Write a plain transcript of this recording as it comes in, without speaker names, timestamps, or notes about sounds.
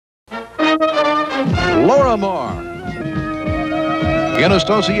Laura Moore, in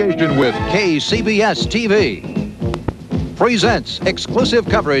association with KCBS TV, presents exclusive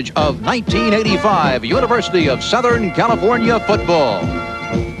coverage of 1985 University of Southern California football.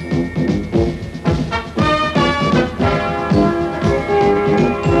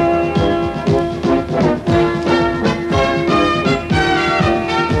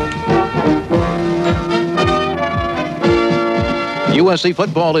 USC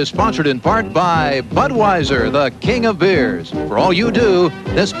football is sponsored in part by Budweiser, the king of beers. For all you do,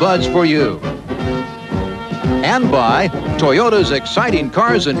 this Bud's for you. And by Toyota's exciting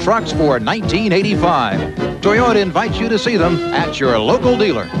cars and trucks for 1985. Toyota invites you to see them at your local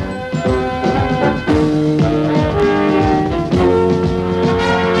dealer.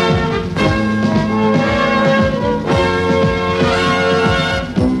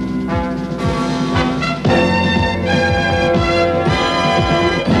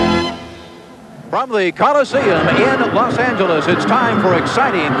 From the Coliseum in Los Angeles, it's time for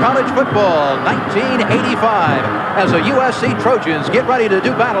exciting college football 1985 as the USC Trojans get ready to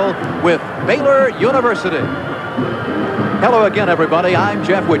do battle with Baylor University. Hello again, everybody. I'm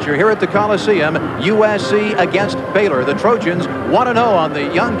Jeff Witcher here at the Coliseum. USC against Baylor. The Trojans 1-0 on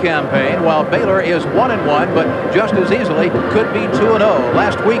the Young campaign, while Baylor is 1-1, but just as easily could be 2-0.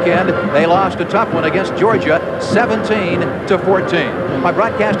 Last weekend, they lost a tough one against Georgia, 17-14. My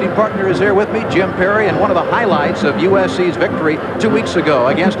broadcasting partner is here with me, Jim Perry, and one of the highlights of USC's victory 2 weeks ago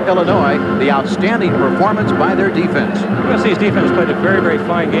against Illinois, the outstanding performance by their defense. USC's defense played a very, very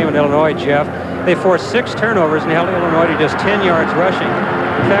fine game in Illinois, Jeff. They forced 6 turnovers and held Illinois to just 10 yards rushing.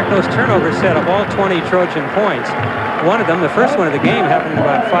 In fact, those turnovers set up all 20 Trojan points. One of them, the first one of the game, happened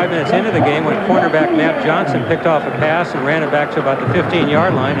about 5 minutes into the game when cornerback Matt Johnson picked off a pass and ran it back to about the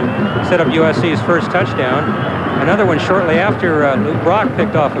 15-yard line and set up USC's first touchdown. Another one shortly after Luke Brock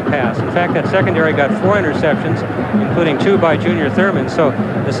picked off a pass. In fact, that secondary got 4 interceptions, including 2 by Junior Thurman. So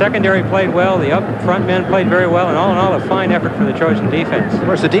the secondary played well, the up front men played very well, and all in all, a fine effort for the Trojan defense. Of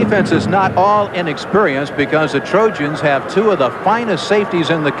course, the defense is not all inexperienced because the Trojans have 2 of the finest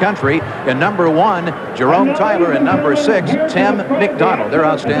safeties in the country. In number 1, Jerome Tyler, and number 6, Tim McDonald. They're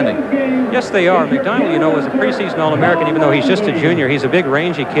outstanding. Yes, they are. McDonald, you know, was a preseason All-American, even though he's just a junior. He's a big,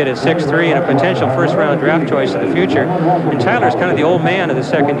 rangy kid at 6'3" and a potential first-round draft choice in the future. And Tyler's kind of the old man of the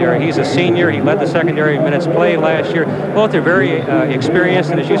secondary. He's a senior. He led the secondary minutes played last year. Both are very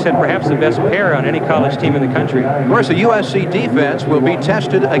experienced, and as you said, perhaps the best pair on any college team in the country. Of course, the USC defense will be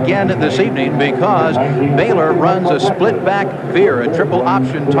tested again this evening because Baylor runs a split-back veer, a triple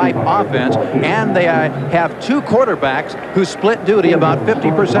option type offense, and they have 2 quarterbacks who split duty about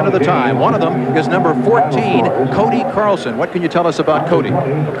 50% of the time. One of them is number 14, Cody Carlson. What can you tell us about Cody?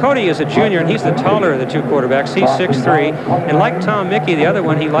 Cody is a junior, and he's the taller of the 2 quarterbacks. He's 6'3", and like Tom Mickey, the other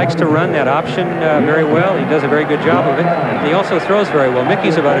one, he likes to run that option very well. He does a very good job of it, and he also throws very well.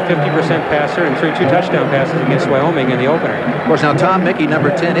 Mickey's about a 50% passer and threw 2 touchdown passes against Wyoming in the opener. Of course, now Tom Mickey,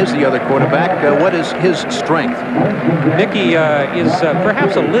 number 10, is the other quarterback. What is his strength? Mickey is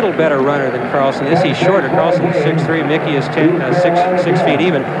perhaps a little better runner than Carlson is. He's shorter. Carlson is 6'3", Mickey is 6 feet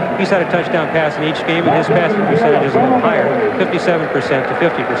even. He's had a touchdown pass in each game, and his passing percentage is a little higher, 57% to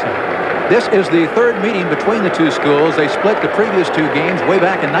 50%. This is the 3rd meeting between the 2 schools. They split the previous 2 games way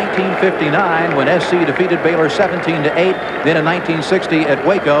back in 1959 when SC defeated Baylor 17-8. Then in 1960 at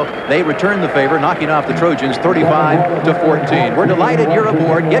Waco, they returned the favor, knocking off the Trojans 35-14. We're delighted you're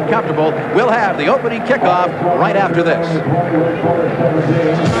aboard. Get comfortable. We'll have the opening kickoff right after this.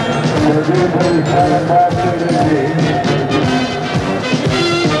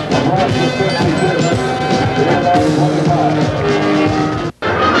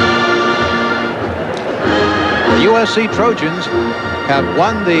 The USC Trojans have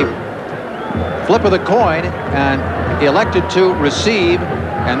won the flip of the coin and elected to receive,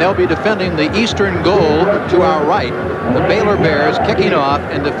 and they'll be defending the eastern goal to our right. The Baylor Bears kicking off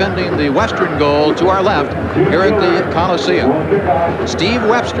and defending the western goal to our left here at the Coliseum. Steve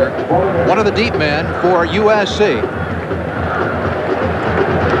Webster, one of the deep men for USC.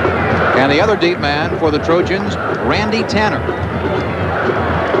 And the other deep man for the Trojans, Randy Tanner.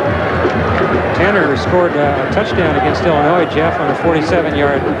 Tanner scored a touchdown against Illinois, Jeff, on a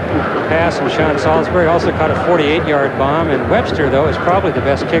 47-yard pass, and Sean Salisbury also caught a 48-yard bomb. And Webster, though, is probably the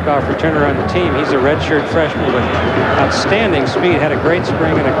best kickoff returner on the team. He's a redshirt freshman with outstanding speed, had a great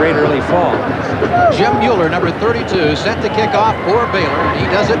spring and a great early fall. Jim Mueller, number 32, set to kick off for Baylor. He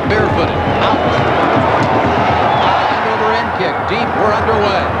does it barefooted. Out. And over end kick. Deep. We're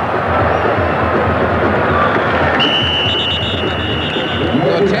underway.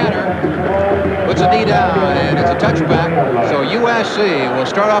 So Tanner puts a knee down, and it's a touchback. So USC USC will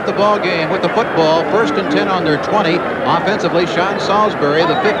start off the ball game with the football, 1st and 10 on their 20. Offensively, Sean Salisbury,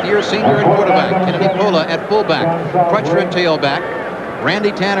 the 5th-year senior at quarterback. Kennedy Pola at fullback. Crutcher at tailback.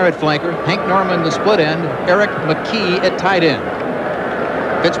 Randy Tanner at flanker. Hank Norman, the split end. Eric McKee at tight end.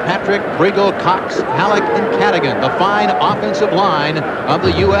 Fitzpatrick, Briegel, Cox, Halleck, and Cadigan, the fine offensive line of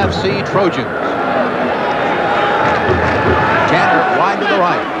the UFC Trojans. Tanner wide to the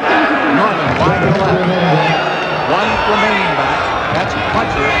right. Norman wide to the left. One remaining back. That's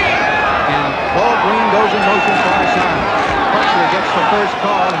Crutcher. And Paul Green goes in motion far side. Crutcher gets the first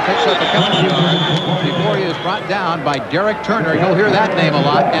call and picks up a couple of yards before he is brought down by Derek Turner. You'll hear that name a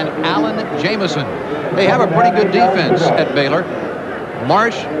lot. And Alan Jamison. They have a pretty good defense at Baylor.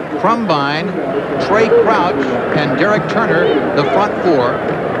 Marsh, Crumbine, Trey Crouch, and Derek Turner, the front four.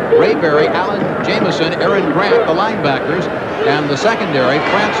 Ray Berry, Alan Jamison, Aaron Grant, the linebackers. And the secondary,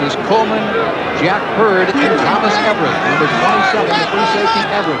 Francis Coleman, Jack Hurd, and Thomas Everett. Number 27, the free safety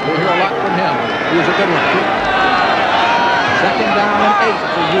Everett. We'll hear a lot from him. He was a good one. 2nd down and 8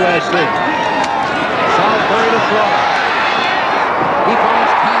 for USC. Salisbury to throw. He finds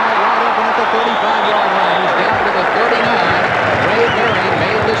Tanner wide open at the 35-yard line. He's down to the 39. Ray Berry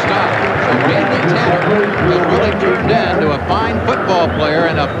made the stop. So Randy Tanner has really turned into a fine football player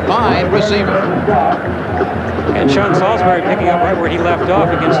and a fine receiver. And Sean Salisbury picking up right where he left off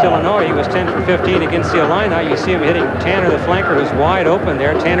against Illinois. He was 10 for 15 against the Illini. You see him hitting Tanner, the flanker, who's wide open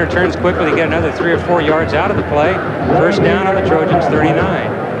there. Tanner turns quickly to get another 3 or 4 yards out of the play. 1st down on the Trojans,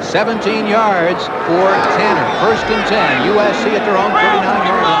 39. 17 yards for Tanner. 1st and 10. USC at their own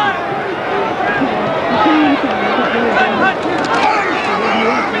 39-yard line.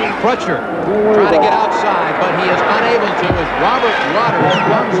 Crutcher trying to get outside, but he is unable to as Robert Waters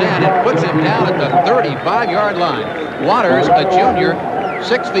comes in and puts him down at the 35-yard line. Waters, a junior,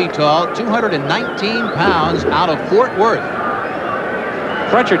 6 feet tall, 219 pounds, out of Fort Worth.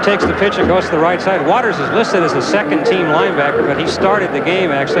 Crutcher takes the pitch and goes to the right side. Waters is listed as a 2nd-team linebacker, but he started the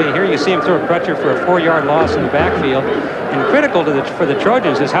game, actually. Here you see him throw Crutcher for a 4-yard loss in the backfield. And critical for the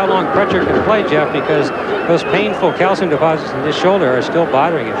Trojans is how long Crutcher can play, Jeff, because those painful calcium deposits in his shoulder are still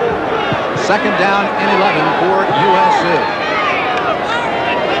bothering him. 2nd down and 11 for USC.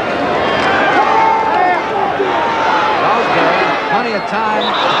 Salisbury, plenty of time,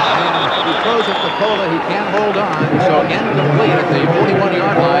 and he throws it to Pola. He can't hold on, so incomplete at the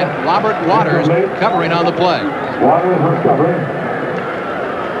 41-yard line. Robert Waters covering on the play.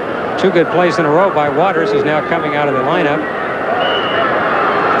 2 good plays in a row by Waters, who's now coming out of the lineup.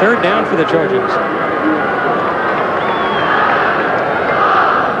 3rd down for the Trojans.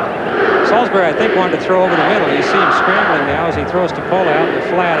 Salisbury, I think, wanted to throw over the middle. You see him scrambling now as he throws to Pola out in the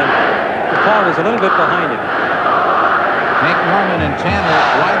flat, and Paul was a little bit behind him. Hank Norman and Tanner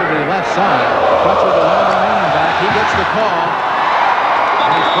wide to the left side. Crutcher, the lone remaining back. He gets the call.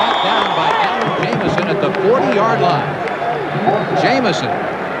 And he's brought down by Alan Jamison at the 40-yard line. Jamison,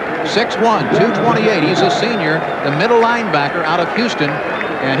 6'1", 228. He's a senior, the middle linebacker out of Houston.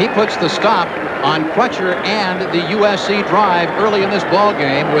 And he puts the stop on Crutcher and the USC drive early in this ball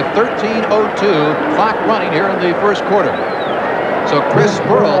game with 13:02 clock running here in the 1st quarter. So Chris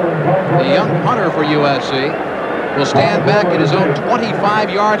Spurl, the young punter for USC, will stand back at his own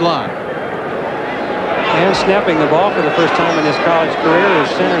 25-yard line. And snapping the ball for the first time in his college career is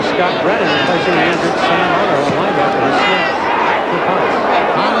center Scott Brennan, replacing the injured Sam Arnold, a linebacker who snapped the punts.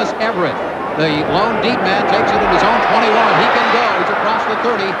 Thomas Everett, the lone deep man, takes it at his own 21. He can go. He's across the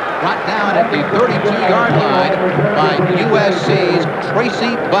 30, brought down at the 32-yard line by USC's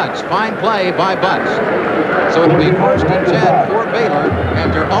Tracy Butts. Fine play by Butts. So it'll be 1st and 10 for Baylor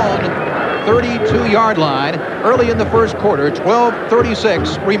at their own 32-yard line early in the 1st quarter.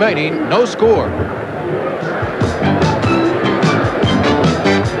 12:36 remaining, no score.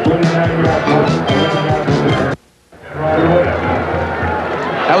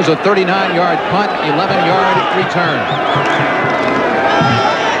 That was a 39-yard punt, 11-yard return.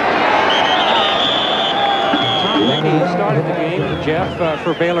 Tom Mickey started the game, Jeff,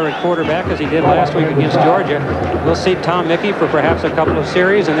 for Baylor at quarterback, as he did last week against Georgia. We'll see Tom Mickey for perhaps a couple of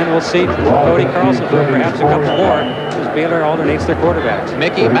series, and then we'll see Cody Carlson for perhaps a couple more, as Baylor alternates their quarterbacks.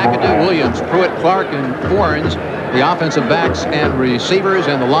 Mickey, McAdoo, Williams, Pruitt, Clark, and Forens, the offensive backs and receivers,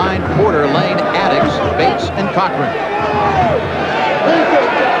 and the line, Porter, Lane, Addix, Bates, and Cochran.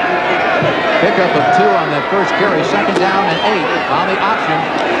 Pickup of 2 on that first carry, 2nd down and 8 on the option.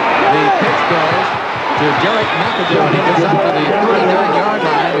 The pitch goes to Derek McAdoo, and he gets up to the 39-yard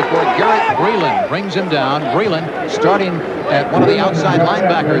line before Garrett Breland brings him down. Breland starting at one of the outside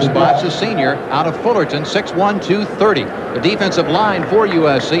linebacker spots, a senior out of Fullerton, 6'1", 230. The defensive line for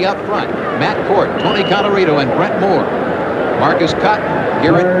USC up front, Matt Court, Tony Colorado, and Brent Moore. Marcus Cotton,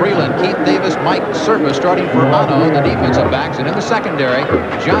 Garrett Breland, Keith Davis, Mike Serpa starting for Ano, the defensive backs. And in the secondary,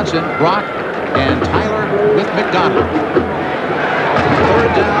 Johnson, Brock, and Tyler with McDonald.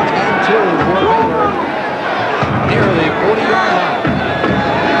 3rd down and 2 for Baylor near the 40-yard line.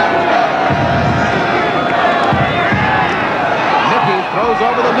 Mickey throws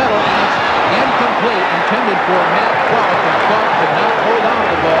over the middle, and it's incomplete, intended for Matt Clark, and Clark could not hold on to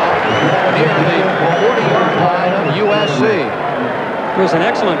the ball near the 40-yard line of USC. It was an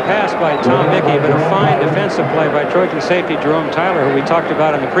excellent pass by Tom Mickey, but a fine defensive play by Trojan safety Jerome Tyler, who we talked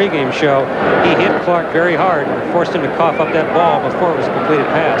about in the pregame show. He hit Clark very hard and forced him to cough up that ball before it was a completed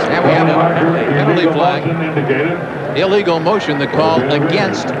pass. And we have a penalty flag. Illegal motion, the call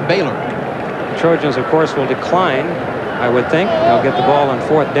against Baylor. The Trojans, of course, will decline, I would think. They'll get the ball on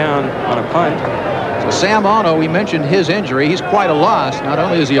 4th down on a punt. So Sam Ono, we mentioned his injury. He's quite a loss. Not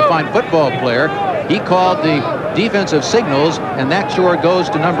only is he a fine football player, he called the defensive signals, and that sure goes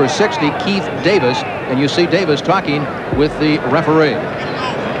to number 60, Keith Davis. And you see Davis talking with the referee.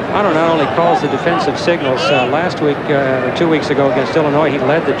 Ono not only calls the defensive signals. Last week, or 2 weeks ago against Illinois, he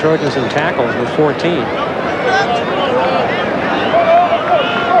led the Trojans in tackles with 14.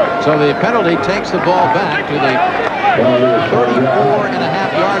 So the penalty takes the ball back to the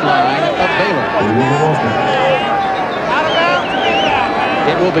 34.5-yard line of Baylor.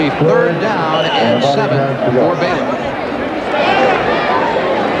 It will be 3rd down and 7 for Baylor.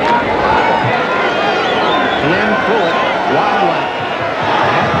 Glenn Pruitt, wide left.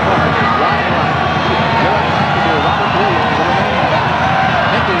 Wide right. Robert Williams, the remaining back.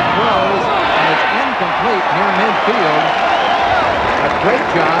 Mickey throws, and it's incomplete near midfield. A great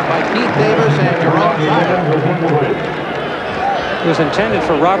job by Keith Davis and Jerome Tyler. It was intended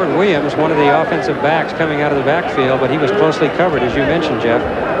for Robert Williams, one of the offensive backs coming out of the backfield, but he was closely covered, as you mentioned, Jeff.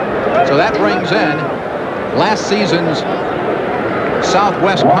 So that brings in last season's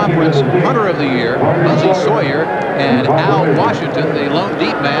Southwest Conference Punter of the Year, Buzzy Sawyer, and Al Washington, the lone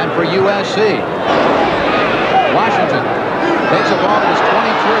deep man for USC. Washington takes a ball that is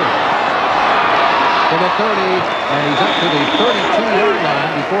 23 to the 30, and he's up to the 32-yard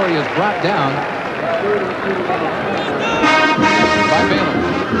line before he is brought down by Baylor.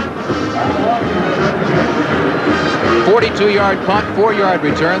 42-yard punt, 4-yard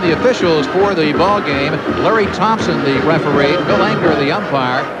return. The officials for the ball game: Larry Thompson, the referee; Bill Anger, the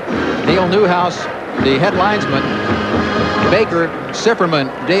umpire; Neil Newhouse, the head linesman; Baker, Sifferman,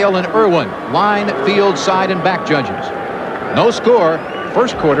 Dale, and Irwin, line, field, side, and back judges. No score.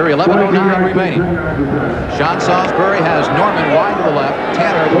 First quarter, 11:09 remaining. Sean Salisbury has Norman wide to the left,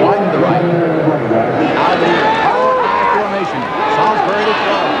 Tanner wide to the right. Out of the power I formation. Salisbury to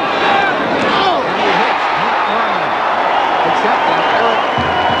throw. And he hits Nick Norman. The check on Eric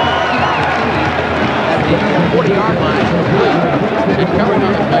at the 40-yard line. And covering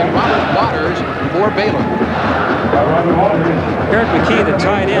on the play, Robert Waters for Baylor. Eric McKee, the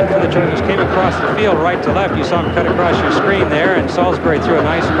tight end for the Trojans, came across the field right to left. You saw him cut across your screen there, and Salisbury threw a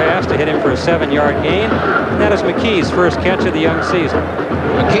nice pass to hit him for a 7-yard gain. And that is McKee's first catch of the young season.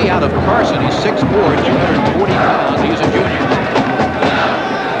 McKee out of Carson. He's 6'4", 240 pounds. He's a junior.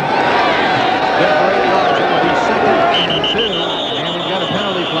 Good for 8 yards. It will be 2nd and 2, and we've got a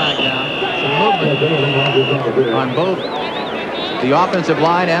penalty flag down. Some movement on both the offensive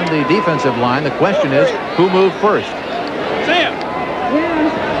line and the defensive line. The question is, who moved first? Sam.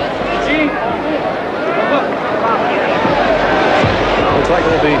 Looks like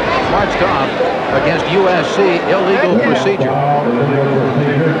it will be marched off against USC, illegal procedure.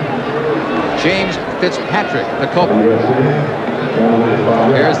 James Fitzpatrick, the culprit.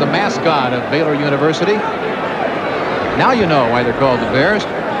 Here's the mascot of Baylor University. Now you know why they're called the Bears.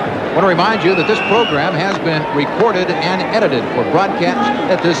 I want to remind you that this program has been recorded and edited for broadcast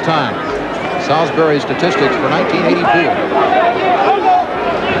at this time. Salisbury statistics for 1984.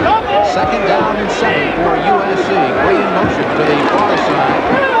 2nd down and 7 for USC. Gray in motion to the far side.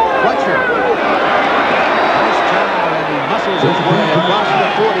 Fletcher. Nice job, and he muscles his way across the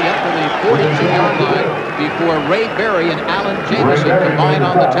 40 up to the 42-yard line before Ray Berry and Alan Jamison combine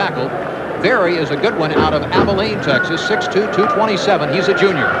on the tackle. Berry is a good one out of Abilene, Texas, 6'2", 227. He's a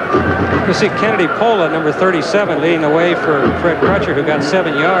junior. You see Kennedy Pola, number 37, leading the way for Fred Crutcher, who got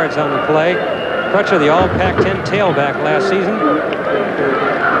 7 yards on the play. Crutcher, the all Pac-10 tailback last season.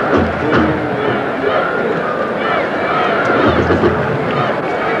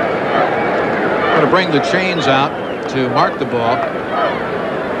 Going to bring the chains out to mark the ball.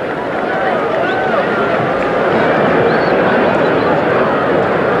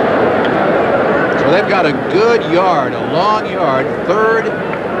 They've got a good yard, a long yard, 3rd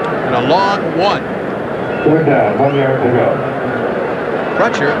and a long 1. Third down, 1 yard to go.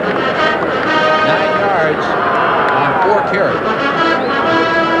 Crutcher, 9 yards on 4 carries.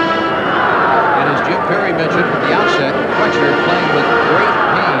 And as Jim Perry mentioned at the outset, Crutcher playing with great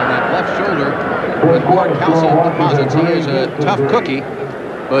pain, that left shoulder with more calcium deposits. He is a tough cookie,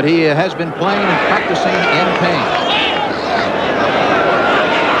 but he has been playing and practicing in pain.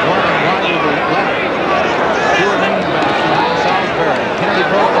 Norman wide to the left. 2 remaining backs behind Salisbury. Kennedy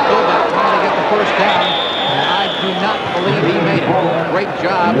Pola, the fullback, trying to get the first down. And I do not believe he made it. Great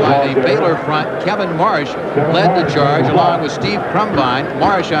job by the Baylor front. Kevin Marsh led the charge along with Steve Crumbine.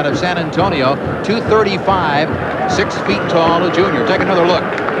 Marsh out of San Antonio, 235, 6 feet tall, a junior. Take another look.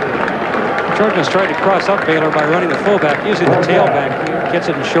 Trojans tried to cross up Baylor by running the fullback, using the tailback. He gets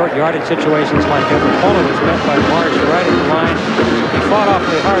it in short yardage situations like that. Pola was met by Marsh right at the line. He fought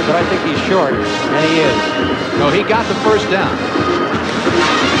awfully hard, but I think he's short, and he is. No, he got the first down.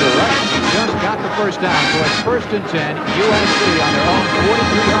 Just got the first down, so it's 1st and 10. USC on their own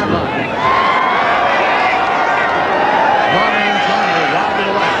 42-yard line. Norman and Turner wide to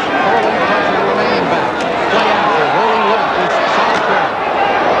the left. Pola pressure the remaining back. Play after, rolling left is Salisbury.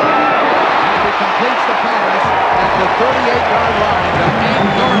 And he completes the pass at the 38-yard line to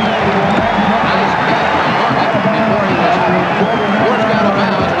Hank Norman. Nice catch by Norman before he was forced out of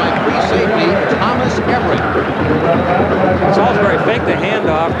bounds by free safety Thomas Everett. Salisbury faked the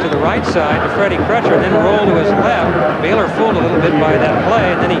handoff to the right side to Freddie Crutcher and then rolled to his left. Baylor fooled a little bit by that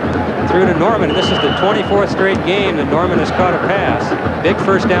play, and then he threw to Norman. And this is the 24th straight game that Norman has caught a pass. Big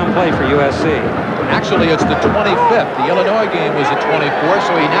first down play for USC. Actually, it's the 25th. The Illinois game was the 24th,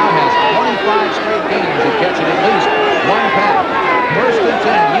 so he now has 25 straight games of catching at least 1 pass. 1st and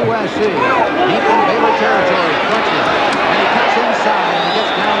 10, USC, deep in Baylor territory, Crutcher, and he cuts inside and he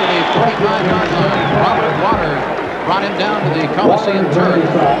gets down to the 45-yard line. Robert Waters brought him down to the Coliseum turf.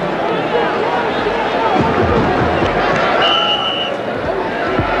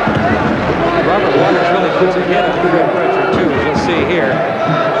 Robert Waters really puts a hit on Fred Crutcher, too, as you'll see here.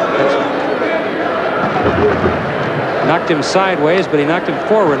 Knocked him sideways, but he knocked him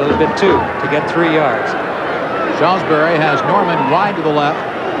forward a little bit, too, to get 3 yards. Salisbury has Norman wide to the left.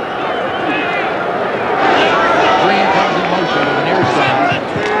 Green comes in motion to the near side.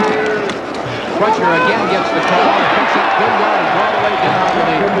 Crutcher again gets the call and picks up good yardage all the way down to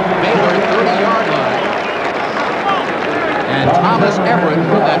the Baylor 30-yard line. And Thomas Everett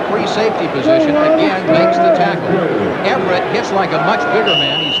from that free safety position again makes the tackle. Everett hits like a much bigger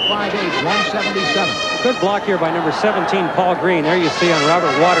man. He's 5'8", 177. Good block here by number 17, Paul Green. There you see on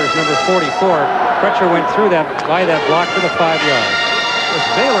Robert Waters, number 44. Crutcher went through that, by that block for the 5 yards.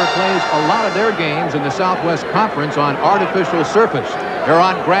 Baylor plays a lot of their games in the Southwest Conference on artificial surface. They're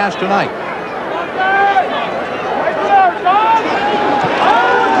on grass tonight.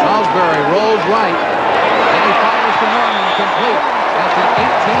 Salisbury rolls right. And he fires to Norman, complete at the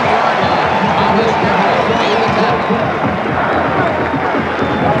 18-yard line. Thomas Everett made the tackle.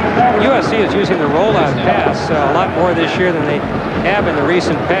 USC is using the rollout pass a lot more this year than they have in the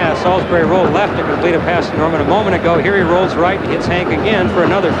recent past. Salisbury rolled left to complete a pass to Norman a moment ago. Here he rolls right and hits Hank again for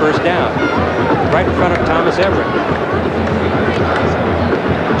another first down. Right in front of Thomas Everett.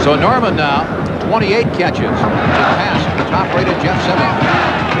 So Norman now, 28 catches. Just passed the top-rated Jeff Simmons.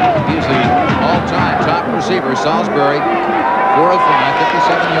 He's the all-time top receiver. Salisbury, 4 of 5,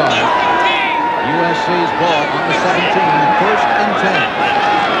 57 yards. USC's ball on the 17, 1st and 10.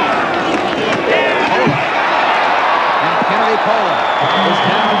 Kennedy Pola is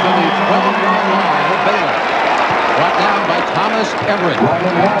down to the 12-yard line of Baylor. Brought down by Thomas Everett.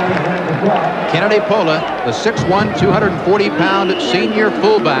 Kennedy Pola, the 6'1", 240-pound senior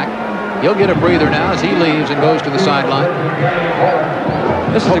fullback. He'll get a breather now as he leaves and goes to the sideline.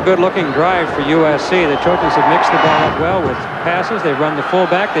 This is a good-looking drive for USC. The Trojans have mixed the ball up well with passes. They've run the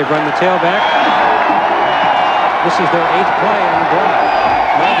fullback. They've run the tailback. This is their 8th play on the drive.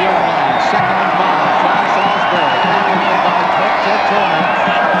 12-yard line, 2nd and 5. John Salisbury.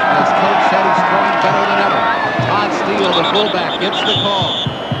 As coach said, he's throwing better than ever. Todd Steele, the fullback, gets the call.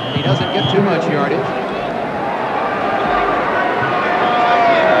 And he doesn't get too much yardage.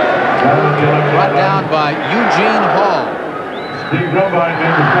 Brought down by Eugene Hall. Steve Crumbine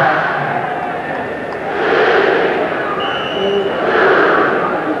in the sack.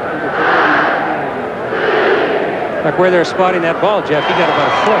 Like where they're spotting that ball, Jeff, he got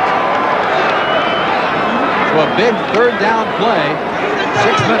about a foot. So a big 3rd down play.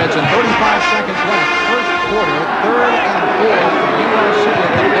 6 minutes and 35 seconds left. First quarter, 3rd and 4 for USC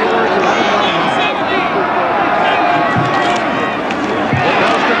at the Baylor 11-yard line. It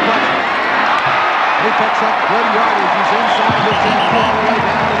goes to Crutcher. He picks up good yardage. He's inside the 10, all the way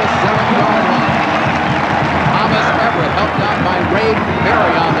down to the 7-yard line.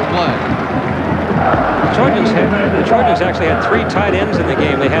 play. The Trojans actually had 3 tight ends in the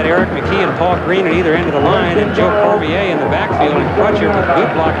game. They had Eric McKee and Paul Green at either end of the line, and Joe Cormier in the backfield. And Crutcher, with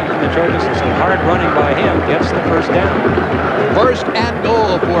good blocking from the Trojans and some hard running by him, gets the first down. First and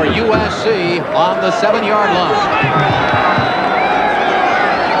goal for USC on the 7-yard line.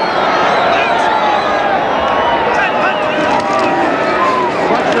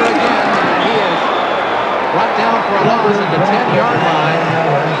 Crutcher again. He is brought down for a loss at the 10-yard line.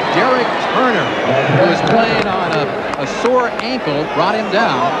 Derek Turner, who is playing on a sore ankle, brought him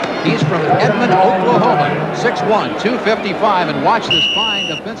down. He's from Edmond, Oklahoma, 6'1", 255, and watch this fine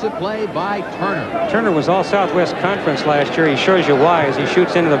defensive play by Turner. Turner was all Southwest Conference last year. He shows you why as he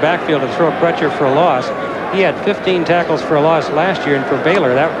shoots into the backfield to throw Crutcher for a loss. He had 15 tackles for a loss last year, and for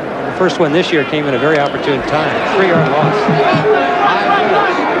Baylor, the first one this year came at a very opportune time. 3-yard loss. 5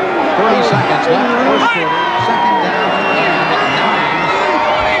 minutes, 30 seconds left in the first quarter. Second down and 9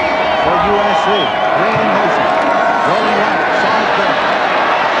 for USC. Green in motion. Rolling right. Salisbury.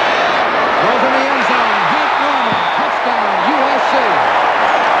 Throws in the end zone. Hank Norman. Touchdown, USC.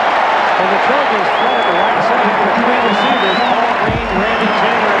 And the Trojans flooded the right side with 3 receivers, Paul Green, Randy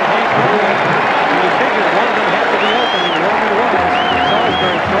Taylor, and Hank Norman. And you figured one of them had to be open, and Norman was.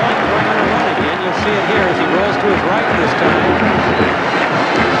 Salisbury throwing, and running. And you'll see it here as he rolls to his right this time.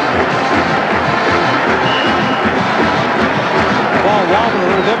 Ball wobbled a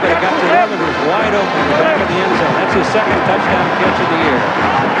little bit, but it got to Norman, who was wide open in the back of the end zone. That's his second touchdown catch of the year.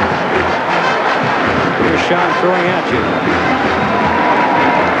 Here's Sean throwing at you.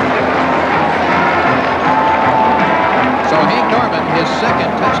 So Hank Norman, his second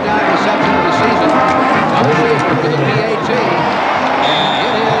touchdown reception of the season. Top receiver for the PAT. And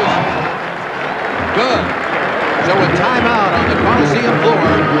it is good. So a timeout on the Coliseum floor.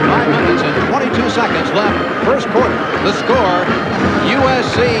 5 minutes and 22 seconds left. First quarter. The score,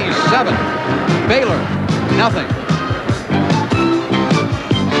 USC 7, Baylor nothing.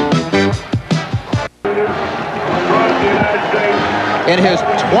 In his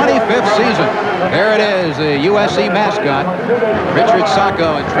 25th season, there it is, the USC mascot, Richard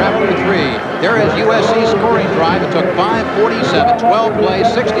Sacco, and travel to 3. There is USC's scoring drive. It took 5:47, 12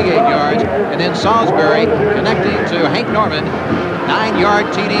 plays, 68 yards, and then Salisbury connecting to Hank Norman,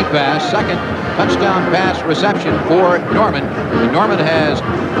 9-yard TD pass, second touchdown pass reception for Norman. And Norman has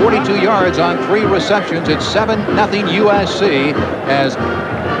 42 yards on 3 receptions. It's 7-0 USC as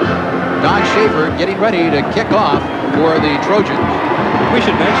Don Schaefer getting ready to kick off for the Trojans. We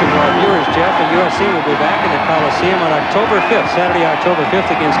should mention to our viewers, Jeff, that USC will be back in the Coliseum on October 5th, Saturday, October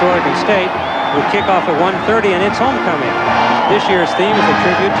 5th against Oregon State. We'll kick off at 1:30, and it's homecoming. This year's theme is a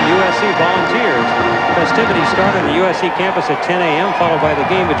tribute to USC volunteers. Festivities start on the USC campus at 10 a.m., followed by the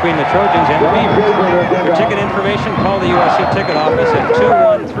game between the Trojans and the Beavers. For ticket information, call the USC ticket office at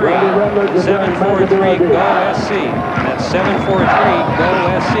 213-743-GO-SC. That's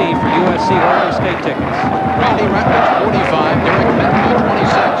 743-GO-SC for USC Oregon State tickets. Randy Rutledge, 45. Derek Benton,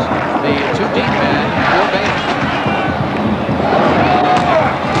 26. The 2 deep men for Baylor.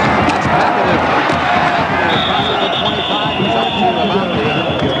 He's up to about the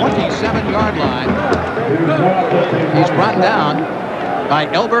 27-yard line. He's brought down by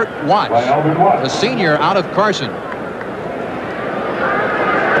Elbert Watts, the senior out of Carson.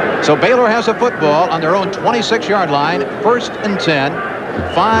 So Baylor has a football on their own 26-yard line, 1st and 10.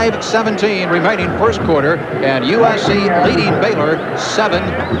 5:17 remaining first quarter, and USC leading Baylor 7-0.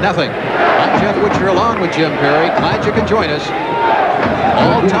 I'm Jeff Witcher along with Jim Perry. Glad you can join us.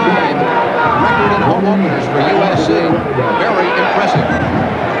 All-time record in home openers for USC. Very impressive.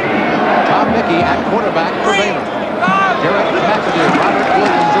 Tom Mickey at quarterback for Baylor. Derek McAdoo, Robert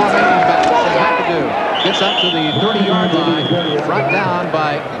Williams, the remaining backs, and McAdoo gets up to the 30-yard line, brought down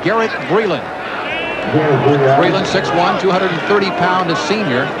by Garrett Breland. Breland, 6'1", 230-pound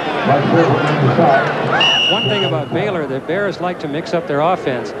senior. One thing about Baylor, the Bears like to mix up their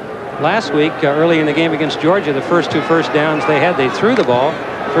offense. Last week, early in the game against Georgia, the first 2 first downs they threw the ball.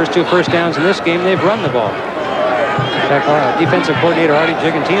 First 2 first downs in this game, they've run the ball. In fact, our defensive coordinator, Artie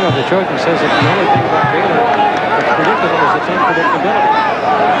Gigantino of the Trojans, says that the only thing about Baylor that's predictable is its unpredictability.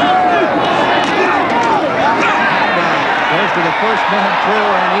 Goes to the first man through,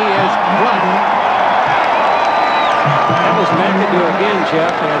 and he is run. That was McAdoo again,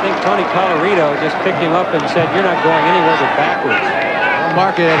 Jeff, and I think Tony Colorado just picked him up and said, "You're not going anywhere but backwards." We'll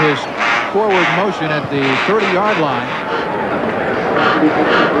mark it at his forward motion at the 30-yard line.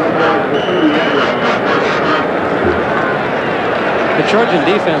 The Trojan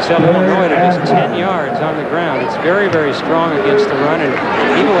defense held Illinois to just 10 yards on the ground. It's very, very strong against the run, and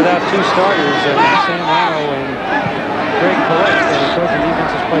even without 2 starters, Sam Rano and Greg Collette. The Trojan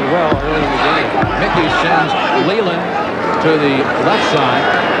defense has played well early in the game. Mickey sends Leland to the left side.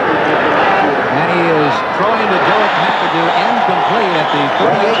 And he is throwing to Derek McAdoo, incomplete at the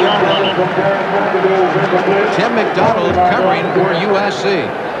 38-yard line. Tim McDonald covering for USC.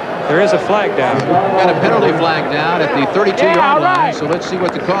 There is a flag down. Got a penalty flag down at the 32-yard line, so let's see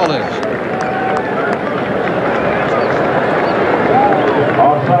what the call is.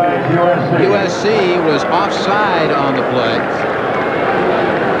 Offside, USC was offside on the play.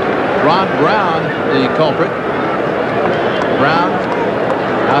 Ron Brown, the culprit. Brown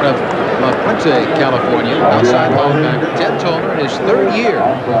out of La Puente, California, outside linebacker. Ted Toler in his third year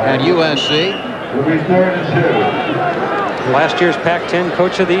at USC. Will be 3rd and 2. Last year's Pac-10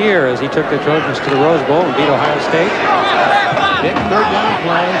 Coach of the Year as he took the Trojans to the Rose Bowl and beat Ohio State. Big third down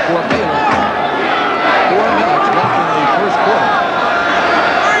play for Baylor. 4 minutes left in the first quarter.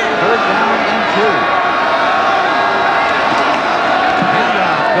 Third down and 2.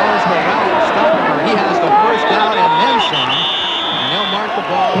 Handoff goes to Ralph Stockmer. He has the first down and then some. And they'll mark the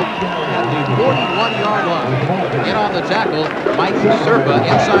ball at the 41-yard line. In on the tackle, Mike Serpa,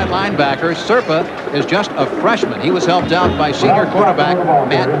 inside linebacker. Serpa is just a freshman. He was helped out by senior cornerback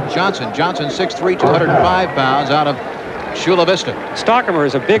Matt Johnson. Johnson, 6'3", 205 pounds, out of Chula Vista. Stockermer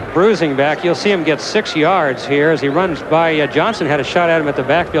is a big bruising back. You'll see him get 6 yards here as he runs by. Johnson had a shot at him at the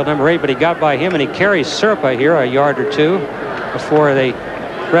backfield, number 8, but he got by him, and he carries Serpa here a yard or two before the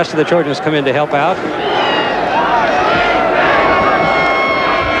rest of the Trojans come in to help out. First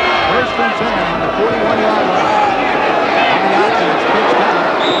and 10 on the 41-yard line. On the outside, it's pitched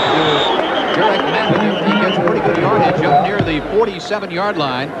out to Derek McAdoo. He gets pretty good yardage up near the 47-yard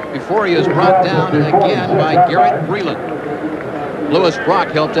line before he is brought down again by Garrett Breland. Lewis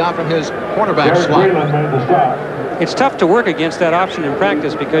Brock helped out from his cornerback slot. It's tough to work against that option in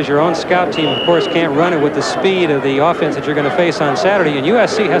practice because your own scout team, of course, can't run it with the speed of the offense that you're going to face on Saturday. And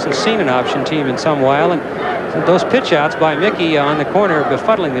USC hasn't seen an option team in some while. And those pitch outs by Mickey on the corner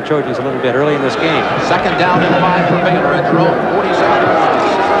befuddling the Trojans a little bit early in this game. Second down and 5 for Baylor at their own 47 yard line.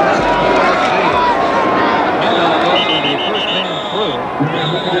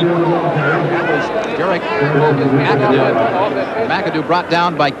 That was Derek McAdoo. McAdoo brought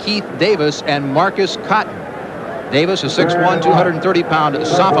down by Keith Davis and Marcus Cotton. Davis, a 6'1", 230-pound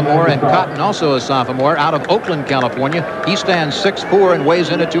sophomore, and Cotton, also a sophomore, out of Oakland, California. He stands 6'4" and weighs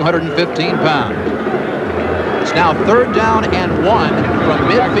in at 215 pounds. It's now third down and 1 from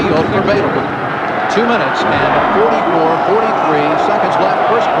midfield for Baylor. 2 minutes and 43 seconds left,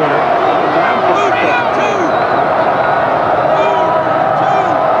 first quarter.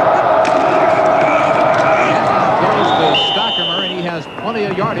 Plenty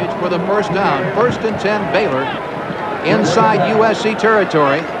of yardage for the first down. First and 10, Baylor, inside USC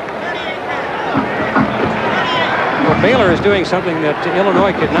territory. Well, Baylor is doing something that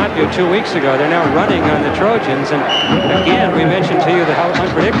Illinois could not do 2 weeks ago. They're now running on the Trojans. And again, we mentioned to you how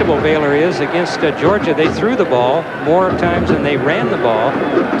unpredictable Baylor is against Georgia. They threw the ball more times than they ran the ball.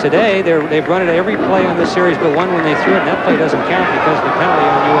 Today, they've run it every play on the series but one when they threw it, and that play doesn't count because of the penalty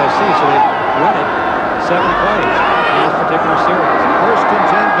on USC. So they've run it 7 plays in this particular series. First and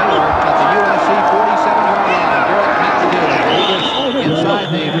 10, Baylor at the USC 47-yard line. Derek McAdoo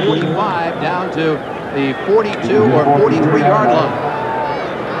inside the 45 down to the 42 or 43-yard line.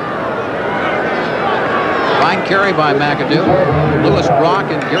 Fine carry by McAdoo. Lewis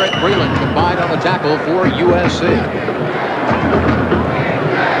Brock and Garrett Breland combined on the tackle for USC.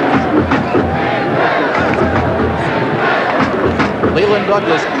 Leland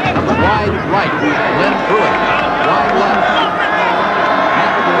Douglas wide right. Lynn Pruitt wide left.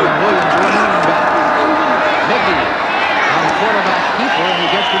 McAdoo and Williams running back. Mickey on the quarterback keeper, and he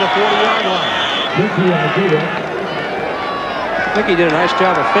gets to the 40-yard line. Mickey did a nice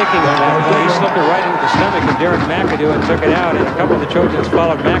job of faking on that play. He slipped it right into the stomach of Derek McAdoo and took it out. And a couple of the Trojans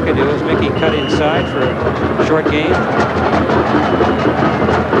followed McAdoo as Mickey cut inside for a short gain.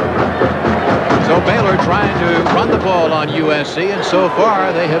 So Baylor trying to run the ball on USC, and so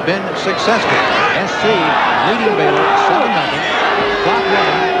far they have been successful. SC leading Baylor 7-0. Clock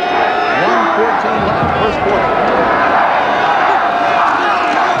running. 1:14 left, first quarter.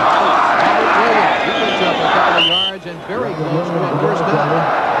 Robert Williams, he picks up a couple of yards and very close to a first down.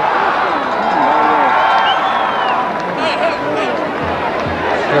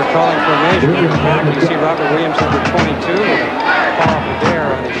 They're calling for a measurement back. You see Robert Williams, number 22, with a powerful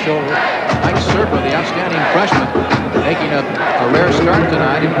bear on his shoulder. Mike Serpa, the outstanding freshman, making a rare start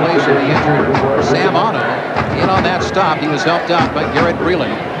tonight in place of the injured Sam Otto. In on that stop, he was helped out by Garrett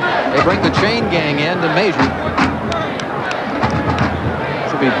Breland. They bring the chain gang in to measure.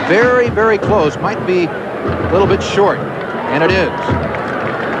 Should be very, very close. Might be A little bit short, and it is.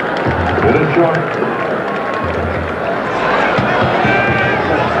 It is short.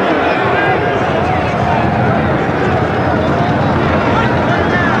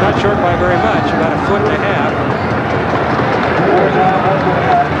 Not short by very much, about 1.5 feet.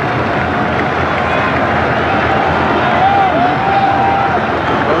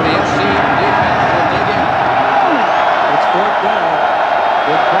 It's 4th down.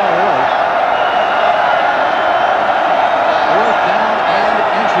 Good call, really. 4th down and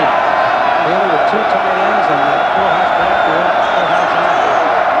inches. Baylor with 2 tight ends and the full-house backfield. Full-house line.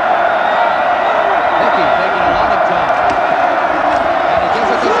 Mickey taking a lot of time. And he gives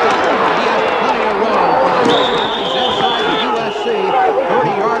it to Stockton. He has plenty of room for the first down. He's inside the USC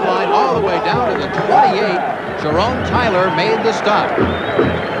 30-yard line all the way down to the 28. Jerome Tyler made the stop.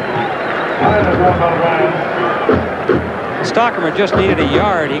 Stockerman just needed a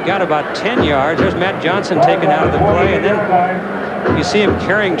yard. He got about 10 yards. There's Matt Johnson taken out of the play, and then you see him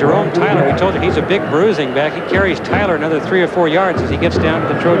carrying Jerome Tyler. We told you he's a big bruising back. He carries Tyler another 3 or 4 yards as he gets down to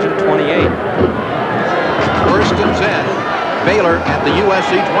the Trojan 28. First and 10. Baylor at the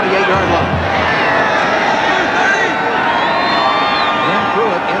USC 28-yard line. And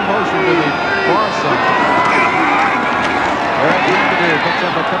Pruitt in motion to the far side. Eric Engineer picks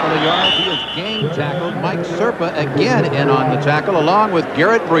up a couple of yards. He is gang tackled. Mike Serpa again in on the tackle, along with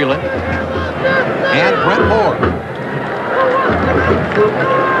Garrett Breland and Brent Moore.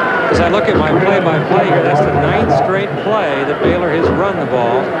 As I look at my play-by-play here, that's the 9th straight play that Baylor has run the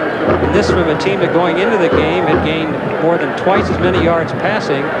ball. And this from a team that going into the game had gained more than twice as many yards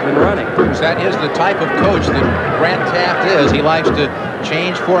passing than running. That is the type of coach that Grant Taft is. He likes to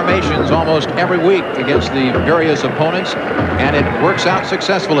change formations almost every week against the various opponents, and it works out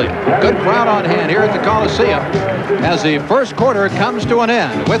successfully. Good crowd on hand here at the Coliseum as the first quarter comes to an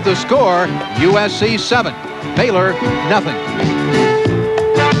end with the score USC 7, Baylor nothing.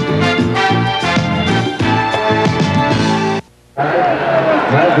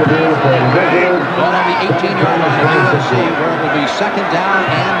 Ball on the 18-yard line of USC, where it will be 2nd down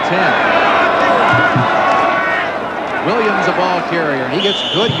and 10. Williams, a ball carrier, and he gets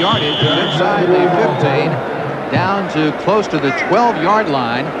good yardage inside the 15, down to close to the 12-yard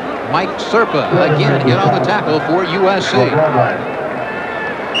line. Mike Serpa again hit on the tackle for USC.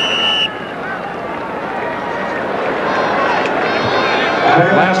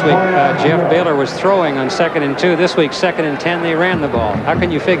 Last week, Jeff, Baylor was throwing on 2nd and 2. This week, 2nd and 10, they ran the ball. How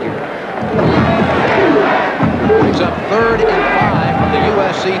can you figure? Brings up 3rd and 5 from the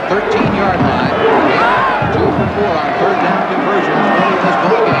USC 13-yard line. 2 for 4 on 3rd down conversions early in this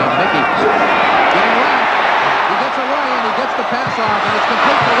ball game. Mickey getting left. He gets away and he gets the pass off, and it's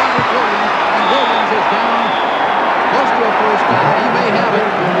complete to Robert Williams. And Williams is down close to a first down. He may have it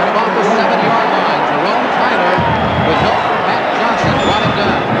at about the 7-yard line. Jerome Tyler, with help from Matt Johnson, brought him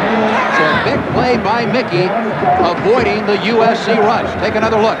down. So a big play by Mickey, avoiding the USC rush. Take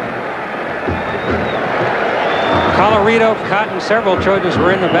another look. Colorado, Cotton, several Trojans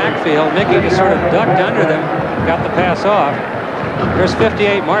were in the backfield. Mickey just sort of ducked under them, got the pass off. There's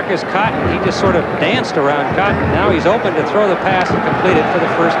 58, Marcus Cotton. He just sort of danced around Cotton. Now he's open to throw the pass and complete it for the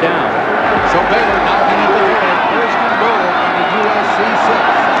first down. So Baylor knocking at the door. First and goal from the USC 6.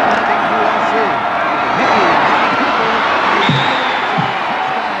 USC. Mickey.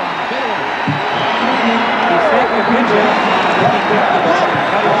 He faked the pitch out. Mickey got the ball and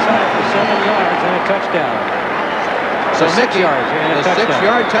cut inside for 7 yards and a touchdown. So 6 yards and a touchdown.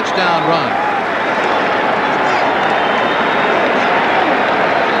 6-yard touchdown run.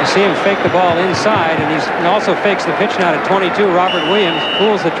 You see him fake the ball inside, and he also fakes the pitch now to 22. Robert Williams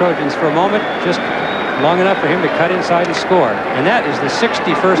fools the Trojans for a moment, just long enough for him to cut inside and score. And that is the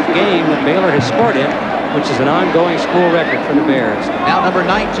 61st game that Baylor has scored in, which is an ongoing school record for the Bears. Now number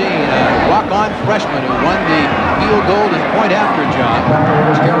 19, a walk-on freshman who won the field goal and point-after job,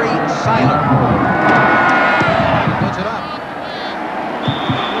 Terry Seiler. Puts it up.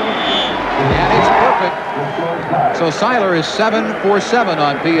 And it's perfect. So Seiler is 7 for 7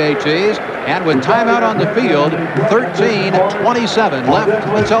 on PATs, and with timeout on the field, 13:27 left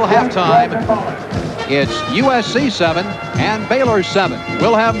until halftime. It's USC 7 and Baylor 7.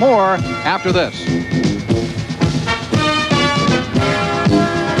 We'll have more after this.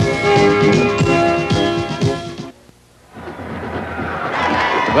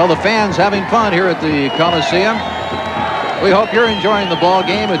 Well, the fans having fun here at the Coliseum. We hope you're enjoying the ball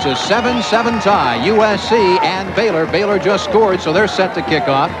game. It's a 7-7 tie. USC and Baylor. Baylor just scored, so they're set to kick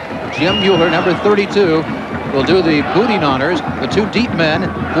off. Jim Mueller, number 32, will do the booting honors. The two deep men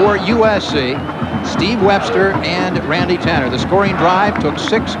for USC. Steve Webster and Randy Tanner. The scoring drive took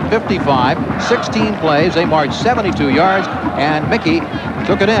 6:55, 16 plays. They marched 72 yards, and Mickey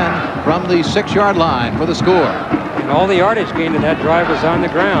took it in from the 6-yard line for the score. And all the yardage gained in that drive was on the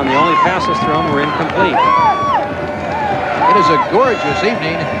ground. The only passes thrown were incomplete. It is a gorgeous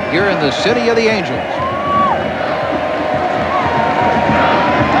evening here in the City of the Angels.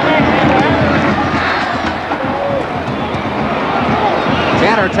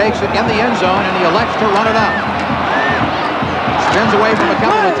 Tanner takes it in the end zone, and he elects to run it up. Spins away from a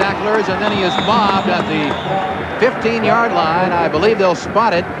couple of tacklers, and then he is mobbed at the 15-yard line. I believe they'll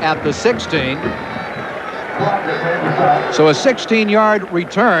spot it at the 16. So a 16-yard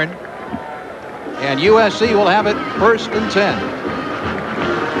return, and USC will have it 1st and 10.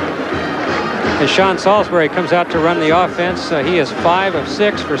 As Sean Salisbury comes out to run the offense, he is 5 of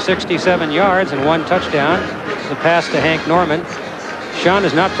 6 for 67 yards and 1 touchdown. This is a pass to Hank Norman. Sean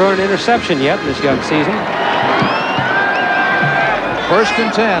has not thrown an interception yet this young season. 1st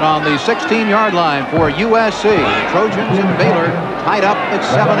and 10 on the 16-yard line for USC. The Trojans and Baylor tied up at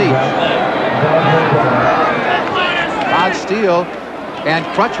 7 each. Todd Steele and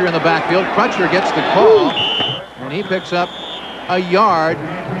Crutcher in the backfield. Crutcher gets the call, and he picks up a yard,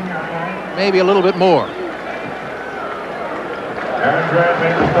 maybe a little bit more.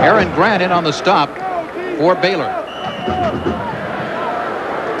 Aaron Grant in on the stop for Baylor.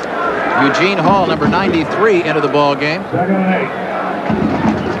 Eugene Hall, number 93, into the ball game.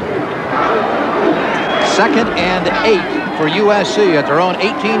 2nd and 8 for USC at their own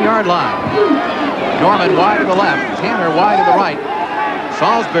 18-yard line. Norman wide to the left, Tanner wide to the right.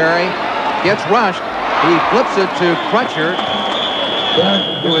 Salisbury gets rushed. He flips it to Crutcher,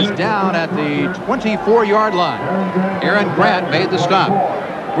 who is down at the 24-yard line. Aaron Grant made the stop.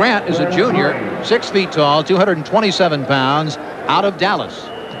 Grant is a junior, 6 feet tall, 227 pounds, out of Dallas.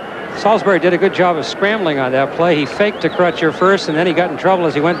 Salisbury did a good job of scrambling on that play. He faked to Crutcher first, and then he got in trouble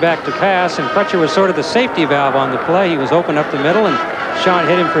as he went back to pass, and Crutcher was sort of the safety valve on the play. He was open up the middle, and Sean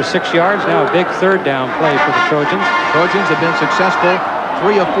hit him for 6 yards. Now a big 3rd down play for the Trojans. Trojans have been successful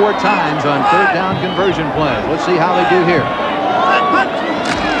 3 or 4 times on 3rd down conversion plays. Let's see how they do here.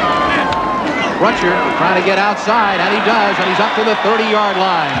 Crutcher trying to get outside, and he does, and he's up to the 30-yard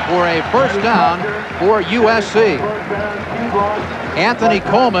line for a 1st down for USC. Anthony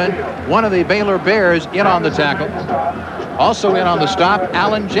Coleman, one of the Baylor Bears, in on the tackle. Also in on the stop,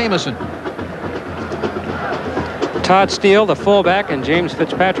 Alan Jamison. Todd Steele, the fullback, and James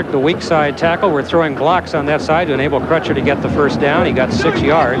Fitzpatrick, the weak side tackle, were throwing blocks on that side to enable Crutcher to get the 1st down. He got 6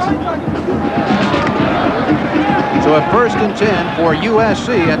 yards. So a 1st and 10 for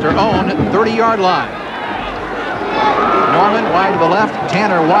USC at their own 30-yard line. Norman wide to the left,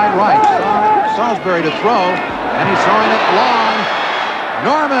 Tanner wide right. Salisbury to throw, and he's throwing it long.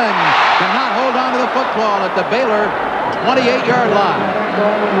 Norman cannot hold on to the football at the Baylor 28-yard line.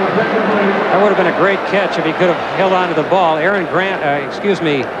 That would have been a great catch if he could have held on to the ball.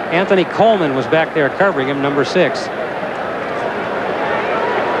 Anthony Coleman was back there covering him, number 6.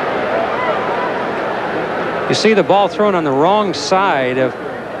 You see the ball thrown on the wrong side of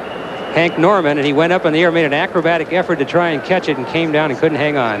Hank Norman, and he went up in the air, made an acrobatic effort to try and catch it, and came down and couldn't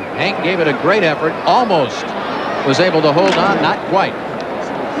hang on. Hank gave it a great effort, almost was able to hold on, not quite.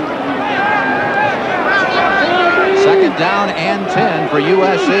 2nd down and 10 for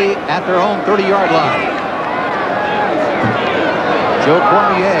USC at their own 30-yard line. Joe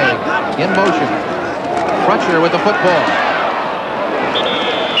Cormier in motion. Crutcher with the football.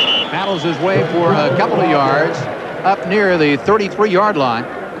 Paddles his way for a couple of yards up near the 33-yard line.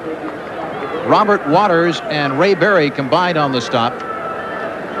 Robert Waters and Ray Berry combined on the stop.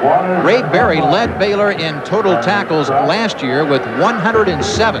 Ray Berry led Baylor in total tackles last year with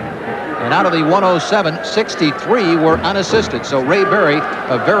 107. And out of the 107, 63 were unassisted. So Ray Berry,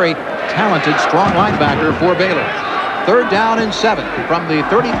 a very talented, strong linebacker for Baylor. 3rd down and 7 from the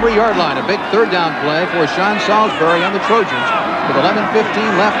 33-yard line. A big 3rd down play for Sean Salisbury and the Trojans. With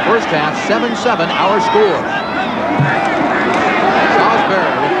 11:15 left, 1st half, 7-7 our score. Salisbury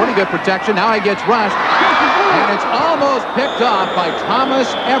with pretty good protection. Now he gets rushed, and it's almost picked off by Thomas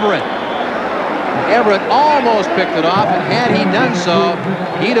Everett. Everett almost picked it off, and had he done so,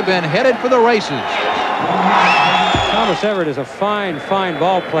 he'd have been headed for the races. Thomas Everett is a fine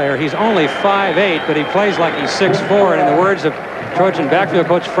ball player. He's only 5'8", but he plays like he's 6'4", and in the words of Trojan backfield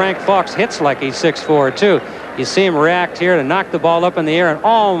coach Frank Fox, hits like he's 6'4", too. You see him react here to knock the ball up in the air and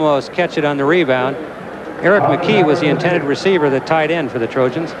almost catch it on the rebound. Eric McKee was the intended receiver, the tight end for the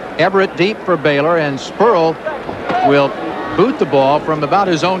Trojans. Everett deep for Baylor, and Spurl will boot the ball from about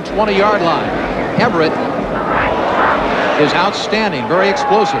his own 20-yard line. Everett is outstanding, very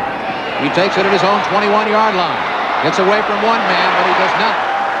explosive. He takes it at his own 21-yard line. Gets away from one man, but he does not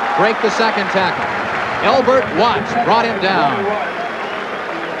break the second tackle. Elbert Watts brought him down.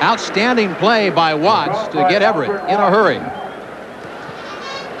 Outstanding play by Watts to get Everett in a hurry.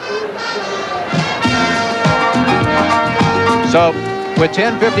 So with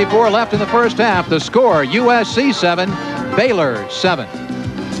 10:54 left in the first half, the score USC 7, Baylor 7.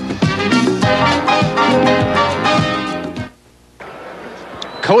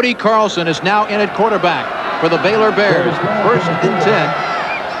 Cody Carlson is now in at quarterback for the Baylor Bears. 1st and 10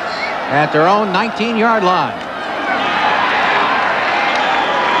 at their own 19-yard line.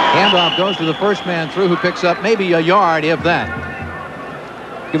 Handoff goes to the first man through, who picks up maybe a yard, if that.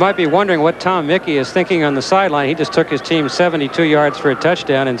 You might be wondering what Tom Mickey is thinking on the sideline. He just took his team 72 yards for a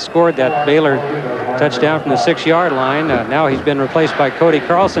touchdown and scored that Baylor touchdown from the 6-yard line. Now he's been replaced by Cody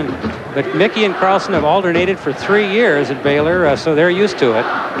Carlson. But Mickey and Carlson have alternated for 3 years at Baylor, so they're used to it.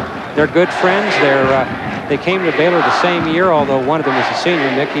 They're good friends. They came to Baylor the same year, although one of them is a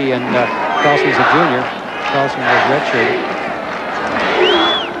senior. Mickey and Carlson is a junior. Carlson was redshirted.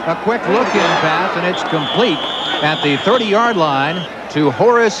 A quick look-in pass, and it's complete at the 30-yard line to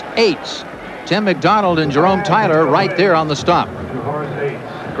Horace Ates. Tim McDonald and Jerome Tyler right there on the stop.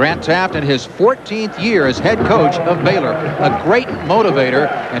 Grant Taft in his 14th year as head coach of Baylor. A great motivator,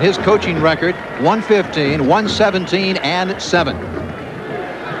 and his coaching record 115, 117, and 7.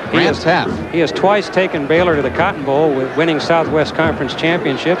 Grant Taft. He has twice taken Baylor to the Cotton Bowl with winning Southwest Conference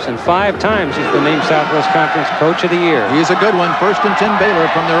championships, and 5 times he's been named Southwest Conference Coach of the Year. He's a good one. 1st and 10 Baylor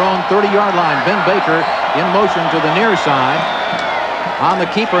from their own 30-yard line. Ben Baker in motion to the near side. On the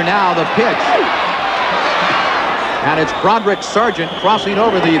keeper now, the pitch. And it's Broderick Sargent crossing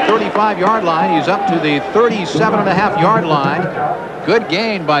over the 35-yard line. He's up to the 37.5-yard line. Good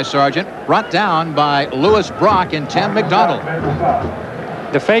gain by Sargent. Brought down by Lewis Brock and Tim McDonald.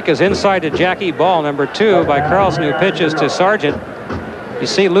 The fake is inside to Jackie Ball, number 2, by Carlson, who pitches to Sargent. You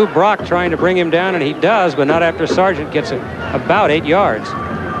see Lou Brock trying to bring him down, and he does, but not after Sargent gets about 8 yards.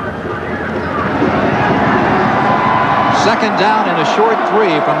 2nd down and a short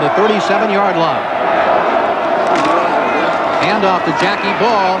 3 from the 37-yard line. Handoff to Jackie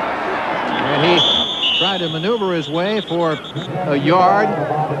Ball, and he tried to maneuver his way for a yard.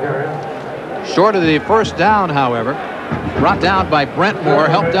 Short of the first down, however. Brought down by Brent Moore,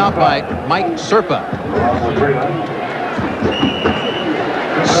 helped out by Mike Serpa.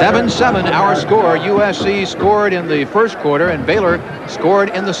 7-7 our score. USC scored in the first quarter, and Baylor scored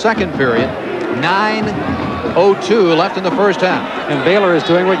in the second period. 9:02 left in the first half. And Baylor is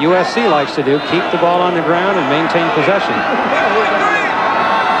doing what USC likes to do, keep the ball on the ground and maintain possession.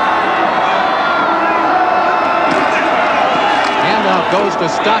 Handoff goes to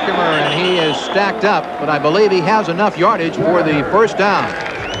Stockemer, and he is stacked up, but I believe he has enough yardage for the first down.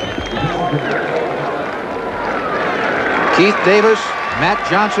 Keith Davis, Matt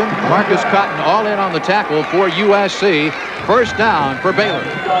Johnson, Marcus Cotton all in on the tackle for USC. First down for Baylor.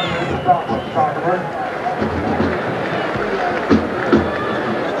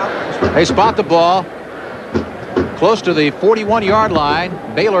 They spot the ball close to the 41-yard line.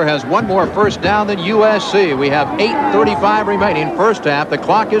 Baylor has one more first down than USC. We have 8:35 remaining first half. The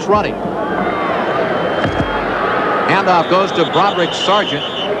clock is running. Handoff goes to Broderick Sargent.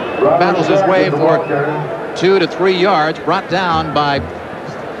 Battles his way for 2 to 3 yards. Brought down by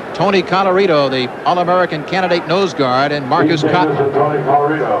Tony Colorado, the All-American candidate nose guard, and Marcus Cotton.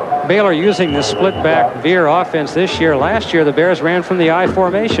 Baylor using the split-back veer offense this year. Last year, the Bears ran from the I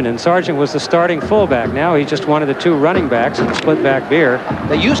formation, and Sargent was the starting fullback. Now he's just one of the 2 running backs in the split-back veer.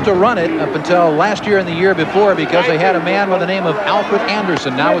 They used to run it up until last year and the year before because they had a man by the name of Alfred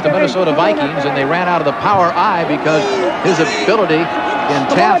Anderson, now with the Minnesota Vikings, and they ran out of the power I because his ability, in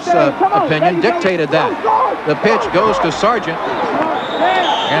Taft's opinion, dictated that. The pitch goes to Sargent,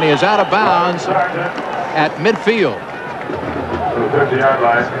 and he is out of bounds at midfield. 50-yard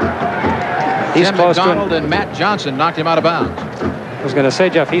line. Tim McDonald and Matt Johnson knocked him out of bounds. I was going to say,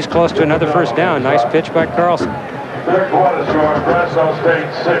 Jeff, he's close to another first down. Nice pitch by Carlson. Third quarter score, Fresno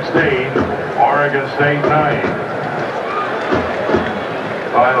State 16, Oregon State 9.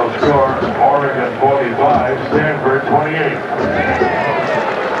 Final score, Oregon 45, Stanford 28.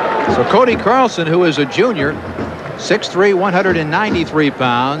 So Cody Carlson, who is a junior, 6'3", 193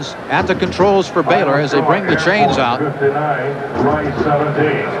 pounds, at the controls for Baylor as they bring the chains out. 59, right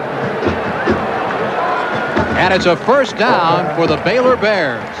 17. And it's a first down for the Baylor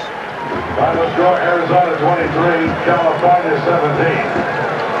Bears. Final score, Arizona 23, California 17.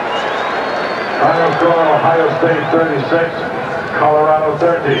 Final score, Ohio State 36, Colorado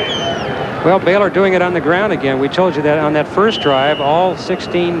 13. Well, Baylor doing it on the ground again. We told you that on that first drive, all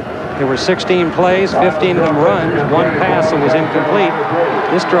 16 There were 16 plays, 15 of them runs, one pass that was incomplete.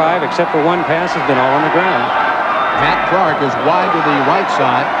 This drive, except for one pass, has been all on the ground. Matt Clark is wide to the right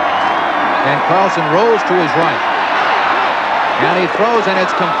side, and Carlson rolls to his right. And he throws, and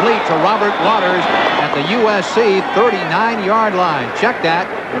it's complete to Robert Waters at the USC 39-yard line. Check that.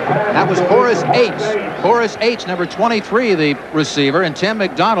 That was Horace H. Horace H., number 23, the receiver, and Tim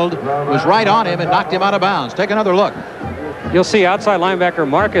McDonald was right on him and knocked him out of bounds. Take another look. You'll see outside linebacker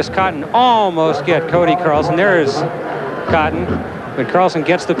Marcus Cotton almost get Cody Carlson. There's Cotton, but Carlson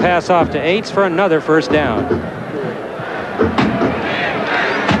gets the pass off to H. for another first down.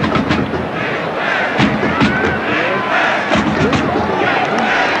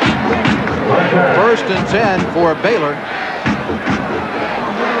 First and 10 for Baylor.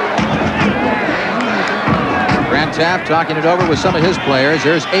 Grant Taft talking it over with some of his players.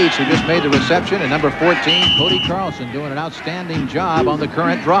 There's H, who just made the reception, and number 14, Cody Carlson, doing an outstanding job on the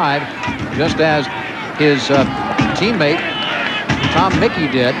current drive, just as his teammate Tom Mickey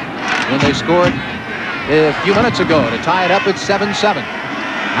did when they scored a few minutes ago to tie it up at 7-7.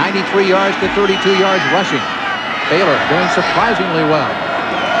 93 yards to 32 yards rushing. Baylor doing surprisingly well.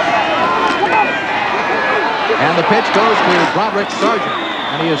 And the pitch goes to Broderick Sargent,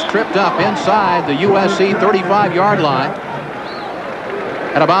 and he is tripped up inside the USC 35-yard line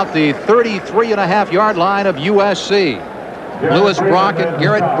at about the 33.5-yard line of USC. Lewis Brock and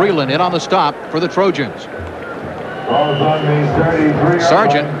Garrett Breland in on the stop for the Trojans.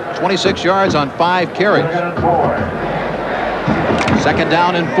 Sargent, 26 yards on 5 carries. Second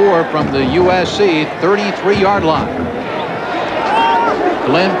down and 4 from the USC 33-yard line.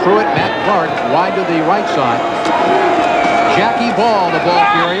 Glenn Pruitt, Matt Clark wide to the right side. Jackie Ball, the ball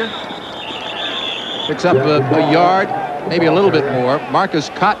carrier, picks up a yard, maybe a little bit more. Marcus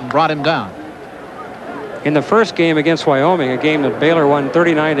Cotton brought him down. In the first game against Wyoming, a game that Baylor won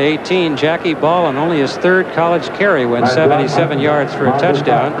 39-18, Jackie Ball on only his third college carry went 77 yards for a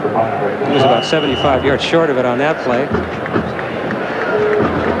touchdown. He was about 75 yards short of it on that play.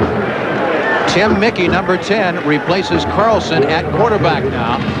 Tim Mickey, number 10, replaces Carlson at quarterback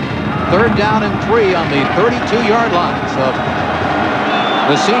now. Third down and 3 on the 32-yard line. So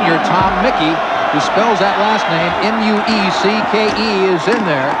the senior, Tom Mickey, who spells that last name M-U-E-C-K-E, is in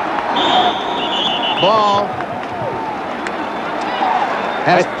there. Ball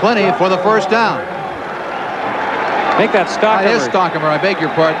has plenty for the first down. Make that Stockheimer. It is Stockheimer, I beg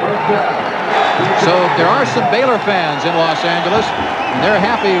your pardon. So there are some Baylor fans in Los Angeles, and they're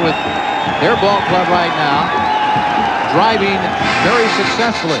happy with their ball club right now, driving very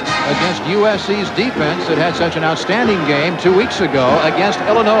successfully against USC's defense that had such an outstanding game 2 weeks ago against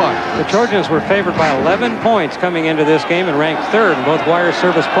Illinois. The Trojans were favored by 11 points coming into this game and ranked third in both wire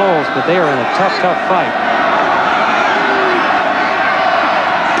service polls, but they are in a tough, tough fight.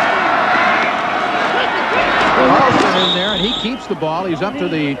 Carlson in there, and he keeps the ball. He's up to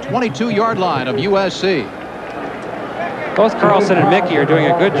the 22-yard line of USC. Both Carlson and Mickey are doing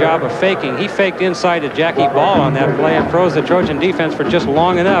a good job of faking. He faked inside to Jackie Ball on that play and froze the Trojan defense for just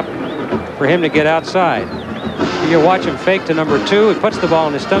long enough for him to get outside. You watch him fake to number 2. He puts the ball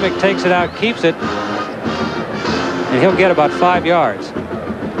in his stomach, takes it out, keeps it, and he'll get about 5 yards.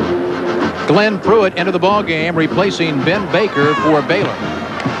 Glenn Pruitt into the ball game, replacing Ben Baker for Baylor.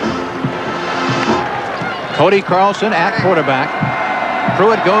 Cody Carlson at quarterback.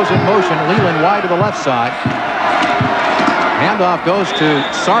 Pruitt goes in motion, Leland wide to the left side. Handoff goes to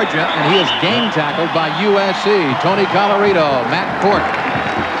Sargent, and he is game tackled by USC. Tony Colorado, Matt Cork.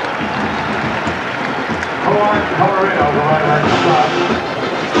 Colorado, the right stop.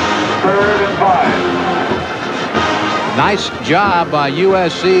 3rd and 5. Nice job by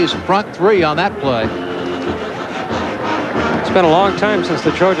USC's front 3 on that play. It's been a long time since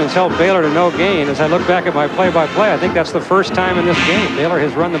the Trojans held Baylor to no gain. As I look back at my play-by-play, I think that's the first time in this game Baylor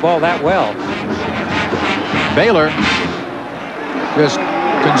has run the ball that well. Baylor just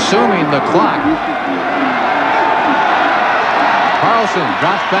consuming the clock. Carlson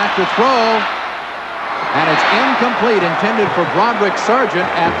drops back to throw, and it's incomplete, intended for Broderick Sargent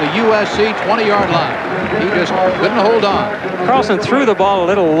at the USC 20-yard line. He just couldn't hold on. Carlson threw the ball a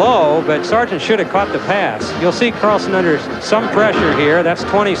little low, but Sargent should have caught the pass. You'll see Carlson under some pressure here. That's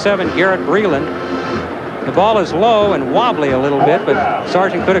 27, Garrett Breland. The ball is low and wobbly a little bit, but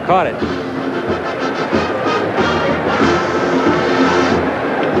Sargent could have caught it.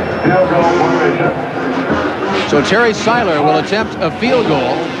 So Terry Seiler will attempt a field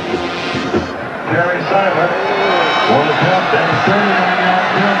goal. Terry Seiler will attempt a 39-yard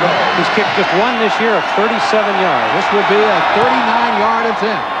field goal. He's kicked just one this year of 37 yards. This will be a 39-yard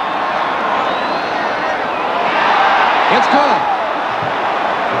attempt. It's good.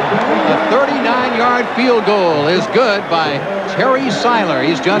 39-yard field goal is good by Terry Seiler.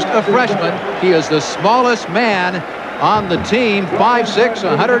 He's just a freshman. He is the smallest man on the team, 5'6",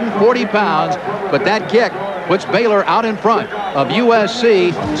 140 pounds. But that kick puts Baylor out in front of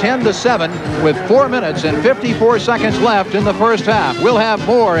USC 10-7 with 4 minutes and 54 seconds left in the first half. We'll have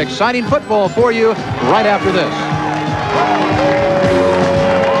more exciting football for you right after this.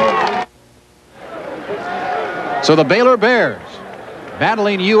 So the Baylor Bears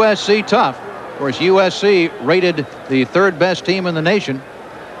battling USC tough. Of course, USC rated the third best team in the nation.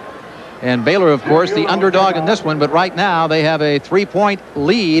 And Baylor, of course, the underdog in this one. But right now, they have a 3-point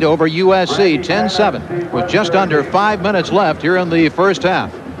lead over USC, 10-7, with just under 5 minutes left here in the first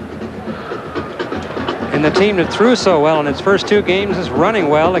half. And the team that threw so well in its first 2 games is running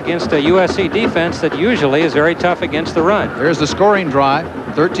well against a USC defense that usually is very tough against the run. There's the scoring drive,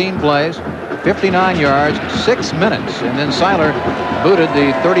 13 plays, 59 yards, 6 minutes. And then Seiler booted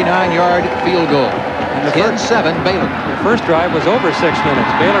the 39-yard field goal. 10-7 Baylor. The first drive was over 6 minutes.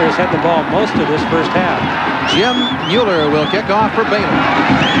 Baylor has had the ball most of this first half. Jim Mueller will kick off for Baylor.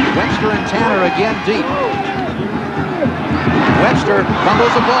 Webster and Tanner again deep. Webster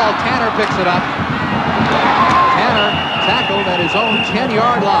fumbles the ball. Tanner picks it up. Tanner tackled at his own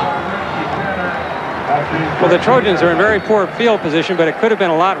 10-yard line. Well, the Trojans are in very poor field position, but it could have been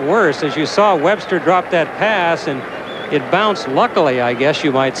a lot worse. As you saw, Webster drop that pass, and it bounced, luckily, I guess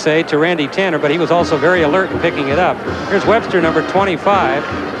you might say, to Randy Tanner, but he was also very alert in picking it up. Here's Webster, number 25.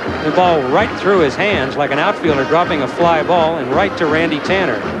 The ball right through his hands like an outfielder dropping a fly ball, and right to Randy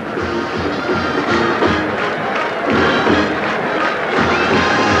Tanner.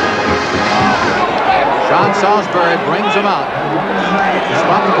 Sean Salisbury brings him out.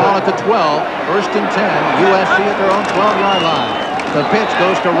 Spot the ball at the 12. 1st and 10. USC at their own 12-yard line. The pitch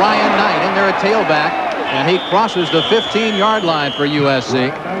goes to Ryan Knight in there at tailback, and he crosses the 15-yard line for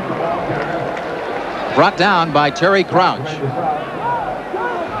USC. Brought down by Terry Crouch.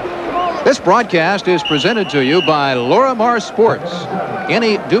 This broadcast is presented to you by Lorimar Sports.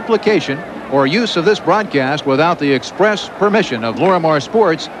 Any duplication or use of this broadcast without the express permission of Lorimar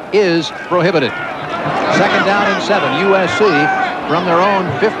Sports is prohibited. 2nd down and 7, USC from their own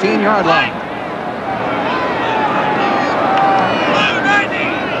 15-yard line.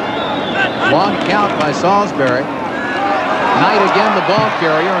 Long count by Salisbury. Knight again the ball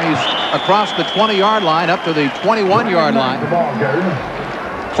carrier, and he's across the 20-yard line up to the 21-yard line.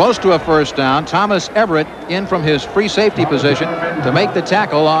 Close to a first down. Thomas Everett in from his free safety position to make the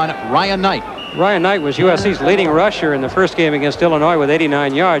tackle on Ryan Knight. Ryan Knight was USC's leading rusher in the first game against Illinois with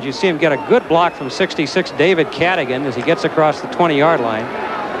 89 yards. You see him get a good block from 66 David Cadigan as he gets across the 20-yard line.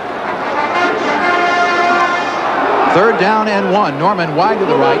 3rd down and 1. Norman wide to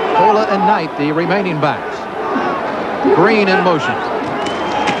the right. Cola and Knight the remaining backs. Green in motion.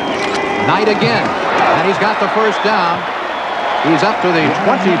 Knight again, and he's got the first down. He's up to the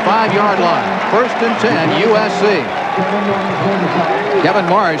 25-yard line. 1st and 10, USC. Kevin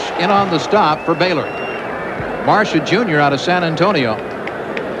Marsh in on the stop for Baylor. Marsh, a junior out of San Antonio.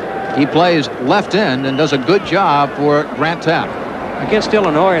 He plays left end and does a good job for Grant Tapp. Against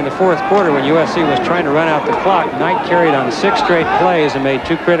Illinois in the 4th quarter, when USC was trying to run out the clock, Knight carried on 6 straight plays and made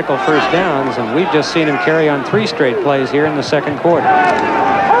 2 critical first downs, and we've just seen him carry on 3 straight plays here in the 2nd quarter.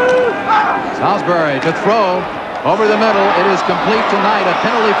 Salisbury to throw over the middle. It is complete to Knight. A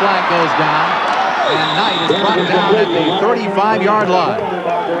penalty flag goes down, and Knight is brought down at the 35-yard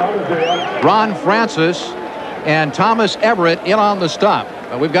line. Ron Francis and Thomas Everett in on the stop,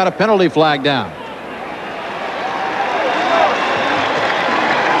 but we've got a penalty flag down.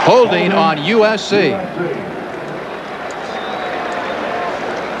 Holding on USC.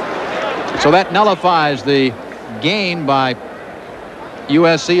 So that nullifies the gain by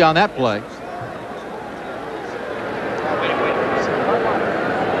USC on that play.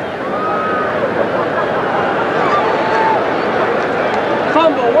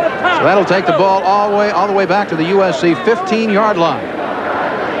 So that'll take the ball all the way back to the USC 15-yard line.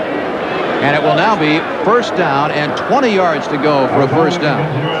 And it will now be 1st down and 20 yards to go for a first down.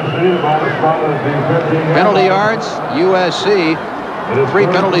 Penalty yards, USC, 3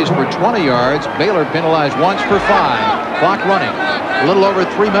 penalties for 20 yards. Baylor penalized once for 5. Clock running. A little over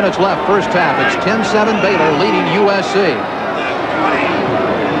 3 minutes left, first half. It's 10-7 Baylor leading USC.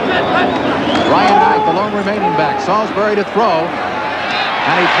 Ryan Knight, the lone remaining back. Salisbury to throw.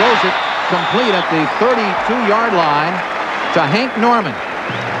 And he throws it complete at the 32-yard line to Hank Norman.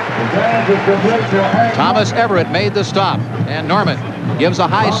 Thomas Everett made the stop, and Norman gives a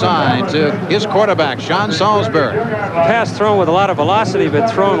high sign to his quarterback, Sean Salisbury. Pass thrown with a lot of velocity, but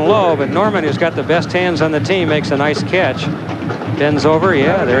thrown low. But Norman, who's got the best hands on the team, makes a nice catch. Bends over.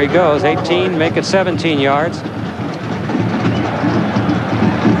 Yeah, there he goes. 18, make it 17 yards.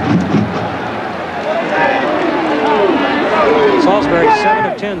 Salisbury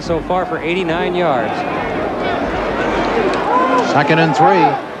 7 of 10 so far for 89 yards. 2nd and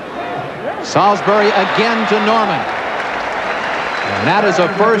 3. Salisbury again to Norman. And that is a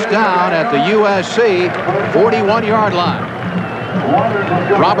first down at the USC 41-yard line.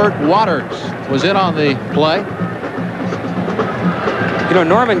 Robert Waters was in on the play. You know,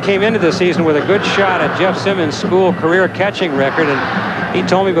 Norman came into the season with a good shot at Jeff Simmons' school career catching record, and he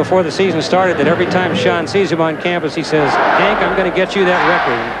told me before the season started that every time Sean sees him on campus, he says, "Hank, I'm going to get you that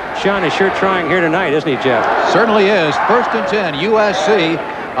record." And Sean is sure trying here tonight, isn't he, Jeff? Certainly is. 1st and 10, USC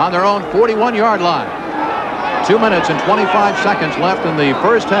on their own 41-yard line. 2 minutes and 25 seconds left in the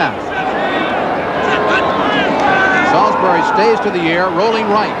first half. Salisbury stays to the air, rolling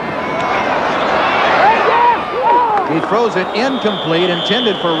right. He throws it incomplete,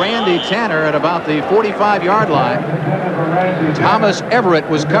 intended for Randy Tanner at about the 45-yard line. Thomas Everett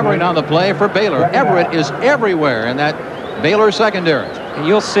was covering on the play for Baylor. Everett is everywhere in that Baylor secondary. And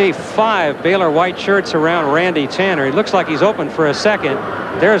you'll see 5 Baylor white shirts around Randy Tanner. He looks like he's open for a second.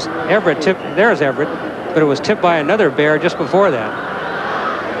 There's Everett, there's Everett, but it was tipped by another Bear just before that.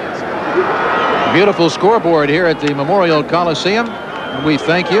 Beautiful scoreboard here at the Memorial Coliseum. We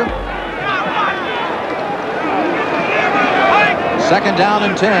thank you. 2nd down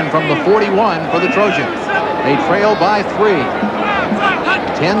and 10 from the 41 for the Trojans. They trail by 3.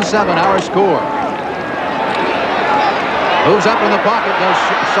 10-7 our score. Moves up in the pocket, does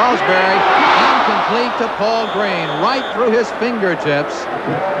Salisbury. Incomplete to Paul Green, right through his fingertips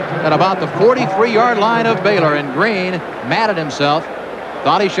at about the 43-yard line of Baylor. And Green, mad at himself,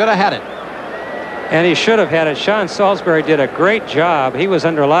 thought he should have had it. And he should have had it. Sean Salisbury did a great job. He was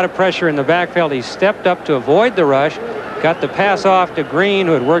under a lot of pressure in the backfield. He stepped up to avoid the rush, got the pass off to Green,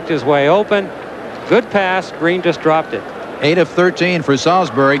 who had worked his way open. Good pass. Green just dropped it. 8 of 13 for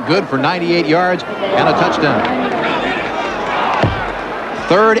Salisbury. Good for 98 yards and a touchdown.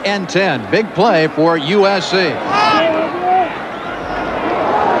 3rd and 10. Big play for USC.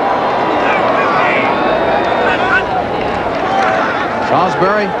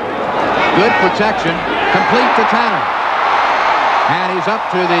 Salisbury, good protection, complete to Tanner. And he's up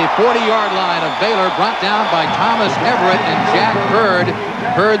to the 40-yard line of Baylor, brought down by Thomas Everett and Jack Hurd.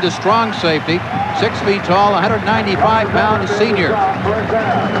 Hurd, the strong safety, 6 feet tall, 195-pound senior.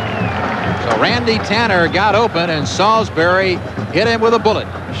 So Randy Tanner got open, and Salisbury hit him with a bullet.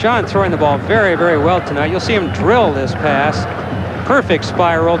 Sean throwing the ball very, very well tonight. You'll see him drill this pass. Perfect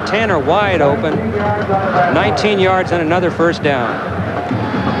spiral. Tanner wide open. 19 yards and another first down.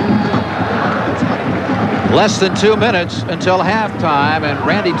 Less than 2 minutes until halftime, and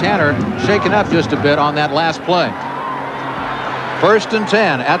Randy Tanner shaken up just a bit on that last play. 1st and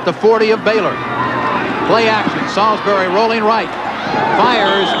 10 at the 40 of Baylor. Play action. Salisbury rolling right.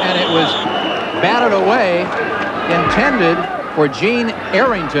 Fires, and it was batted away. Intended for Gene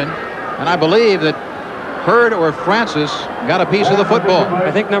Arrington, and I believe that Hurd or Francis got a piece of the football.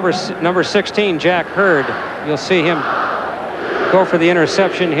 I think number 16, Jack Hurd. You'll see him go for the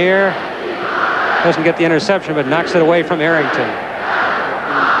interception here. Doesn't get the interception, but knocks it away from Arrington.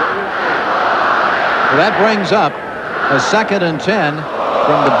 Well, that brings up a 2nd and 10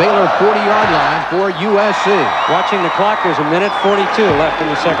 from the Baylor 40-yard line for USC. Watching the clock, there's 1:42 left in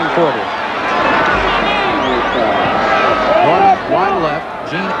the second quarter. Norman wide left,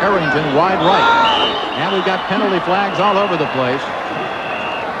 Gene Arrington wide right. And we've got penalty flags all over the place.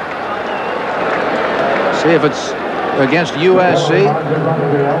 See if it's against USC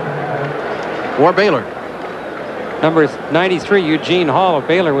or Baylor. Number 93, Eugene Hall of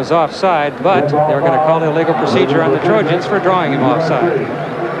Baylor, was offside, but they're going to call illegal procedure on the Trojans for drawing him offside.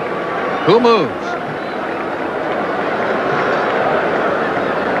 Who moves?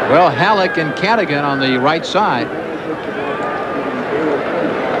 Well, Halleck and Cadigan on the right side.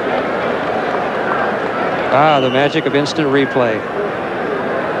 Ah, the magic of instant replay.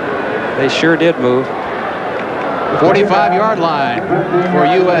 They sure did move. 45-yard line for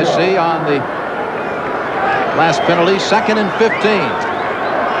USC on the last penalty. 2nd and 15.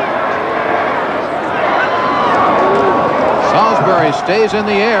 Salisbury stays in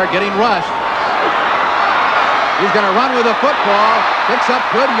the air, getting rushed. He's going to run with the football, picks up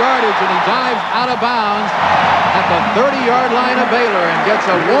good yardage, and he dives out of bounds at the 30-yard line of Baylor and gets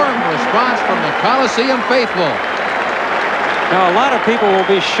a warm response from the Coliseum faithful. Now, a lot of people will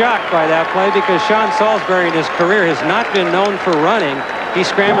be shocked by that play because Sean Salisbury in his career has not been known for running. He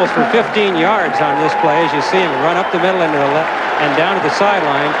scrambles for 15 yards on this play, as you see him run up the middle into the left and down to the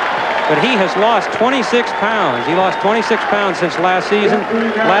sideline. But he has lost 26 pounds. He lost 26 pounds since last season.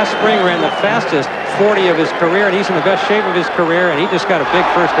 Last spring ran the fastest 40 of his career, and he's in the best shape of his career, and he just got a big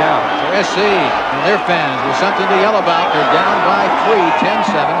first down. So SC and their fans with something to yell about. They're down by 3,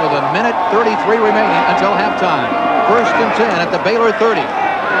 10-7 with a minute 33 remaining until halftime. First and 10 at the Baylor 30.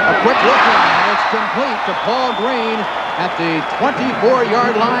 A quick look in, and it's complete to Paul Green at the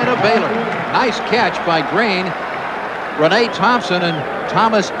 24-yard line of Baylor. Nice catch by Green. Renee Thompson and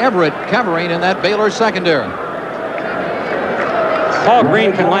Thomas Everett covering in that Baylor secondary. Paul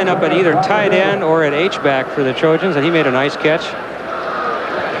Green can line up at either tight end or at H-back for the Trojans, and he made a nice catch.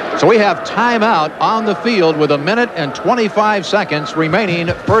 So we have timeout on the field with a minute and 25 seconds remaining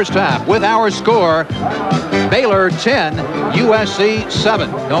first half. With our score, Baylor 10, USC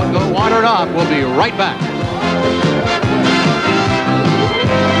 7. Don't go wandering off. We'll be right back.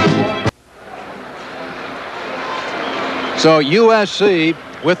 So USC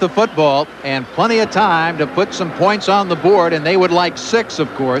with the football and plenty of time to put some points on the board, and they would like 6, of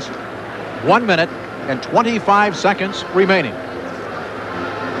course. 1 minute and 25 seconds remaining.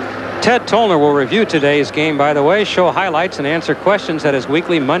 Ted Tollner will review today's game, by the way, show highlights and answer questions at his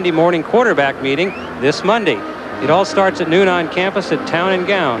weekly Monday morning quarterback meeting this Monday. It all starts at noon on campus at Town and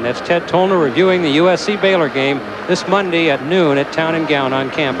Gown. That's Ted Tollner reviewing the USC Baylor game this Monday at noon at Town and Gown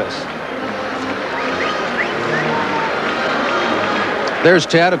on campus. There's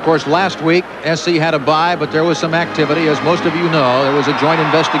Ted. Of course, last week SC had a bye, but there was some activity. As most of you know, there was a joint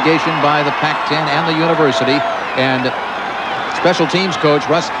investigation by the Pac-10 and the university, and special teams coach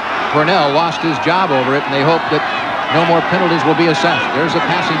Russ Purnell lost his job over it, and they hope that no more penalties will be assessed. There's the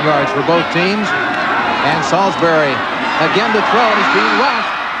passing yards for both teams, and Salisbury again to throw, and he's being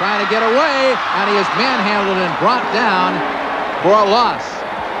rushed, trying to get away, and he is manhandled and brought down for a loss.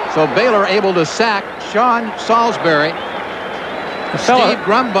 So Baylor able to sack Sean Salisbury. Steve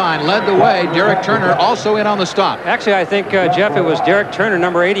Grumbine led the way. Derek Turner also in on the stop. Actually, I think, Jeff, it was Derek Turner,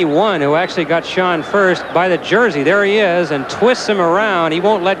 number 81, who actually got Sean first by the jersey. There he is, and twists him around. He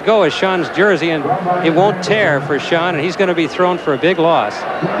won't let go of Sean's jersey, and it won't tear for Sean, and he's going to be thrown for a big loss. 3rd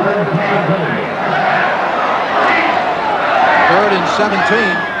and 17.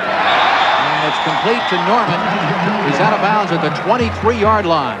 And it's complete to Norman. He's out of bounds at the 23-yard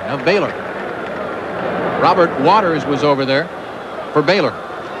line of Baylor. Robert Waters was over there for Baylor.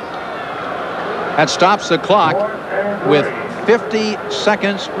 That stops the clock with 50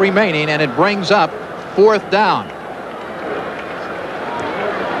 seconds remaining, and it brings up 4th down.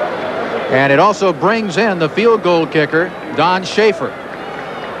 And it also brings in the field goal kicker, Don Schaefer.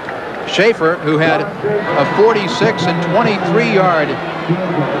 Schaefer, who had a 46 and 23-yard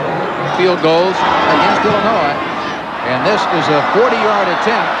field goals against Illinois, and this is a 40-yard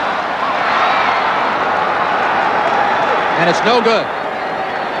attempt. And it's no good.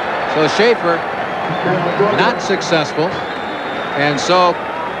 So Schaefer not successful. And so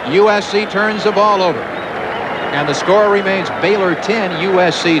USC turns the ball over. And the score remains Baylor 10,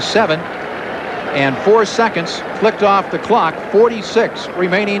 USC 7. And 4 seconds clicked off the clock. 46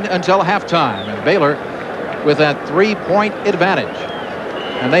 remaining until halftime. And Baylor with that 3-point advantage.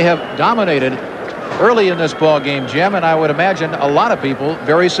 And they have dominated early in this ball game, Jim, and I would imagine a lot of people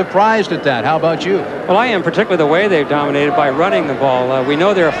very surprised at that. How about you? Well, I am, particularly the way they've dominated by running the ball. We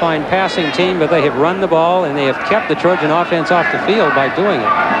know they're a fine passing team, but they have run the ball, and they have kept the Trojan offense off the field by doing it.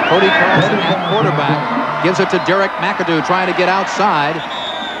 Cody Carlson at quarterback gives it to Derek McAdoo trying to get outside,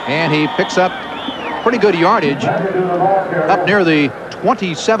 and he picks up pretty good yardage up near the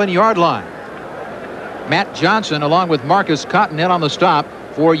 27-yard line. Matt Johnson along with Marcus Cotton in on the stop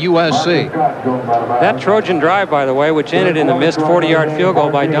for USC. That Trojan drive, by the way, which ended in the missed 40-yard field goal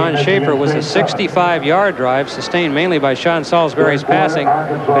by Don Schaefer, was a 65-yard drive sustained mainly by Sean Salisbury's passing,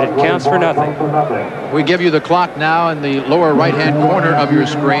 but it counts for nothing. We give you the clock now in the lower right-hand corner of your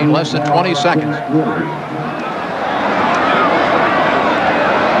screen, less than 20 seconds.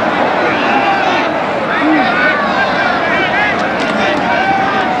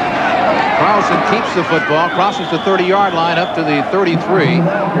 Carlson keeps the football, crosses the 30-yard line up to the 33,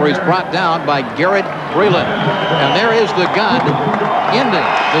 where he's brought down by Garrett Breland. And there is the gun ending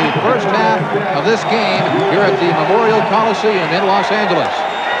the first half of this game here at the Memorial Coliseum in Los Angeles.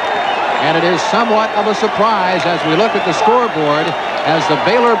 And it is somewhat of a surprise as we look at the scoreboard as the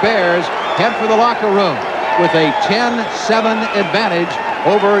Baylor Bears head for the locker room with a 10-7 advantage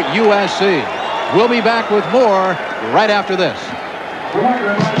over USC. We'll be back with more right after this.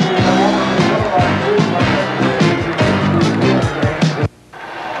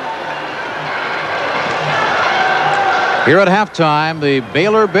 Here at halftime, the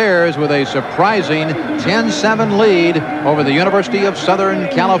Baylor Bears with a surprising 10-7 lead over the University of Southern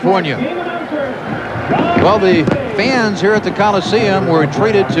California. Well, the fans here at the Coliseum were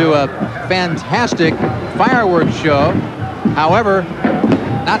treated to a fantastic fireworks show. However,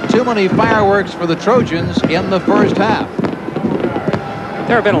 not too many fireworks for the Trojans in the first half.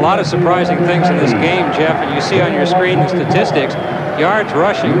 There have been a lot of surprising things in this game, Jeff, and you see on your screen the statistics. Yards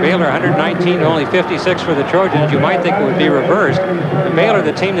rushing, Baylor 119 to only 56 for the Trojans. You might think it would be reversed. But Baylor,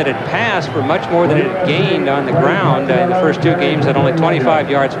 the team that had passed for much more than it had gained on the ground in the first two games, had only 25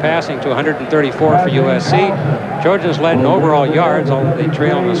 yards passing to 134 for USC. Trojans led in overall yards, although they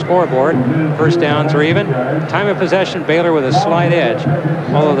trail on the scoreboard. First downs are even. Time of possession, Baylor with a slight edge.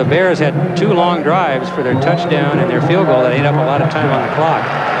 Although the Bears had two long drives for their touchdown and their field goal that ate up a lot of time on the clock.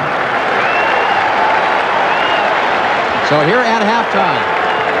 So here at halftime,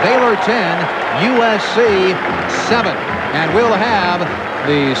 Baylor 10, USC 7. And we'll have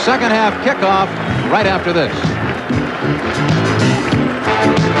the second half kickoff right after this.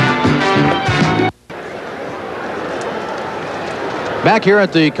 Back here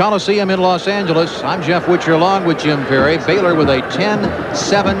at the Coliseum in Los Angeles, I'm Jeff Witcher along with Jim Perry. Baylor with a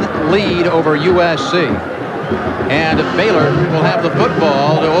 10-7 lead over USC. And Baylor will have the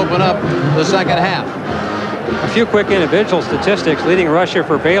football to open up the second half. A few quick individual statistics. Leading rusher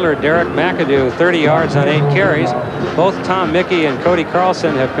for Baylor, Derek McAdoo, 30 yards on 8 carries. Both Tom Mickey and Cody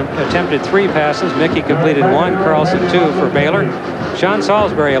Carlson have attempted 3 passes. Mickey completed 1, Carlson 2 for Baylor. Sean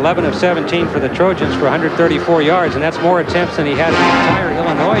Salisbury, 11 of 17 for the Trojans for 134 yards, and that's more attempts than he had in the entire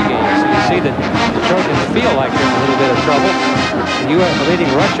Illinois game. So you see that the Trojans feel like they're in a little bit of trouble. The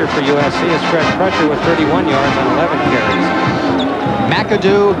leading rusher for USC is Fred Crutcher with 31 yards on 11 carries.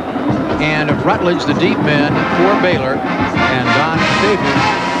 McAdoo and Rutledge, the deep men for Baylor, and Don Xavier,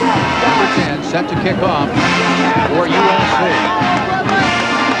 number 10, set to kick off for USC.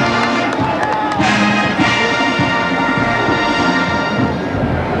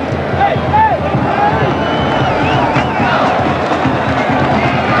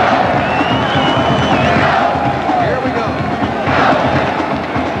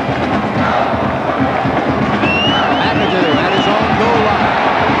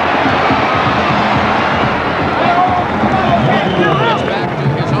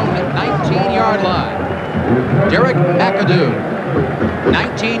 Derek McAdoo,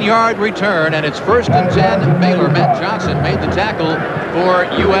 19-yard return, and it's 1st and 10. Baylor. Matt Johnson made the tackle for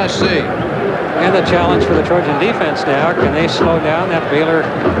USC. And the challenge for the Trojan defense now, can they slow down that Baylor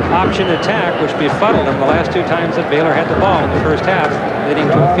option attack, which befuddled them the last 2 times that Baylor had the ball in the first half, leading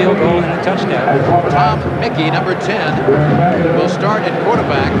to a field goal and a touchdown. Tom Mickey, number 10, will start at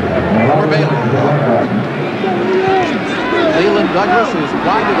quarterback for Baylor. Leland Douglas is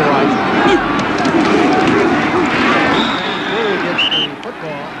wide to the right. Gets the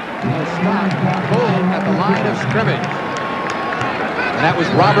football. He'll stop, pulled at the line of scrimmage. And that was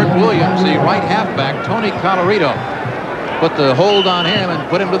Robert Williams, the right halfback. Tony Colorado put the hold on him and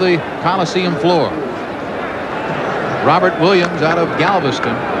put him to the Coliseum floor. Robert Williams out of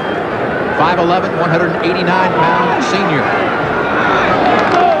Galveston, 5'11", 189-pound senior.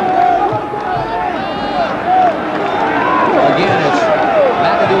 Again, it's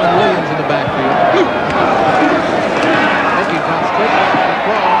McAdoo and Williams in the backfield. Mickey comes straight back to the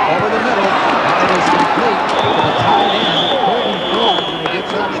throw over the middle, and it is complete to the tight end, Colton Ford, when he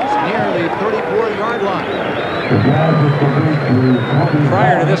gets up near the 34-yard line.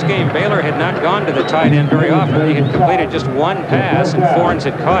 Prior to this game, Baylor had not gone to the tight end very often. He had completed just 1 pass, and Fornes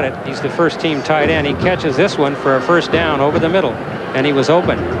had caught it. He's the first-team tight end. He catches this one for a first down over the middle, and he was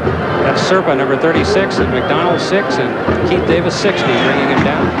open. That's Serpa, number 36, and McDonald, 6, and Keith Davis, 60, bringing him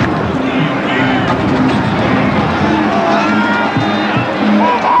down.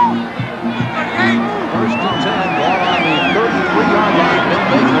 First and 10, ball on the 33-yard line. Bill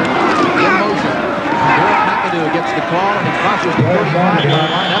Baker in motion. Derek McAdoo gets the call, and he crosses the 35-yard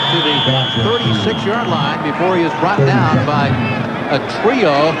line up to the 36-yard line before he is brought down by a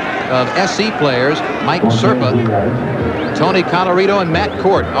trio of SC players, Mike Serpa, Tony Colorado, and Matt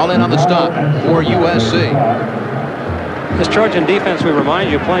Court, all in on the stop for USC. This Trojan defense, we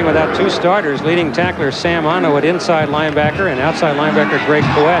remind you, playing without 2 starters. Leading tackler Sam Ano at inside linebacker and outside linebacker Greg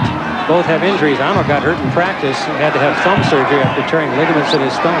Poet. Both have injuries. Ano got hurt in practice and had to have thumb surgery after tearing ligaments in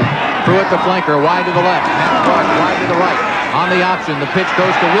his thumb. Pruitt, the flanker, wide to the left. Matt Clark wide to the right. On the option, the pitch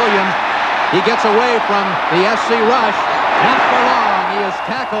goes to Williams. He gets away from the SC rush. Not for long. He is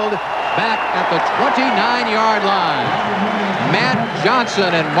tackled back at the 29-yard line. Matt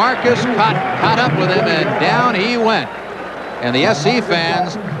Johnson and Marcus caught up with him, and down he went. And the SC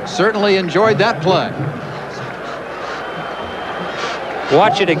fans certainly enjoyed that play.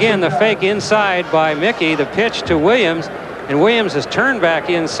 Watch it again, the fake inside by Mickey, the pitch to Williams, and Williams is turned back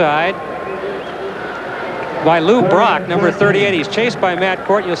inside by Lou Brock, number 38. He's chased by Matt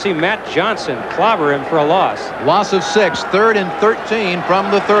Court. You'll see Matt Johnson clobber him for a loss. Loss of 6, 3rd and 13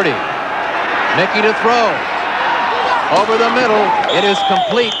 from the 30. Mickey to throw. Over the middle, it is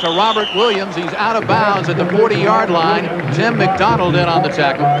complete to Robert Williams. He's out of bounds at the 40-yard line. Tim McDonald in on the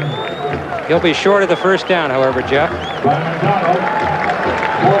tackle. He'll be short of the first down, however, Jeff.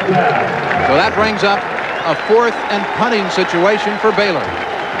 So that brings up a 4th and punting situation for Baylor.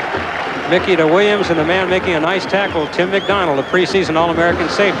 Mickey to Williams, and the man making a nice tackle, Tim McDonald, a preseason All-American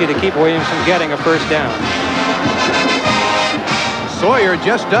safety, to keep Williams from getting a first down. Sawyer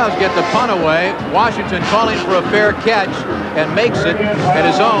just does get the punt away. Washington calling for a fair catch and makes it at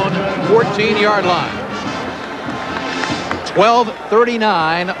his own 14-yard line.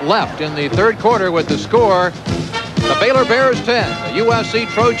 12:39 left in the 3rd quarter with the score. The Baylor Bears 10, the USC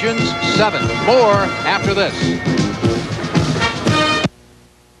Trojans 7. More after this.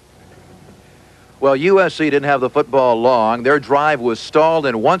 Well, USC didn't have the football long. Their drive was stalled,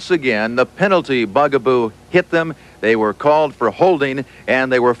 and once again, the penalty bugaboo hit them. They were called for holding,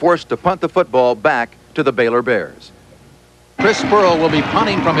 and they were forced to punt the football back to the Baylor Bears. Chris Spurl will be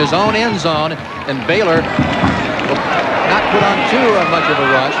punting from his own end zone, and Baylor will not put on too much of a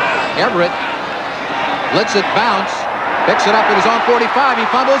rush. Everett lets it bounce, picks it up at his own 45. He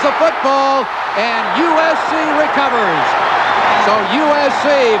fumbles the football, and USC recovers. So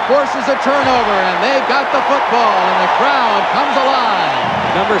USC forces a turnover, and they've got the football, and the crowd comes alive.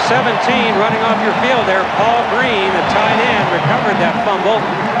 Number 17 running off your field there, Paul Green, the tight end, recovered that fumble.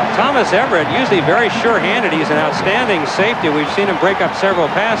 Thomas Everett, usually very sure-handed. He's an outstanding safety. We've seen him break up several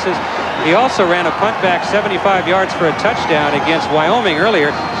passes. He also ran a punt back 75 yards for a touchdown against Wyoming earlier.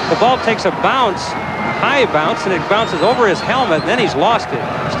 The ball takes a bounce, a high bounce, and it bounces over his helmet, and then he's lost it.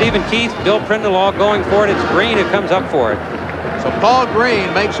 Stephen Keith, Bill Prindall going for it. It's Green who comes up for it. So Paul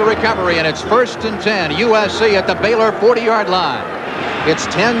Green makes a recovery, and it's 1st and 10. USC at the Baylor 40-yard line. It's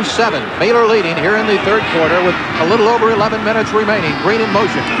 10-7. Baylor leading here in the 3rd quarter with a little over 11 minutes remaining. Green in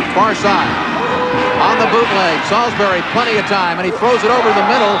motion, far side. On the bootleg, Salisbury, plenty of time, and he throws it over the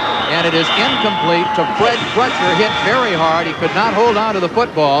middle, and it is incomplete to Fred Crutcher, hit very hard. He could not hold on to the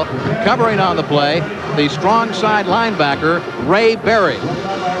football. Covering on the play, the strong side linebacker, Ray Berry.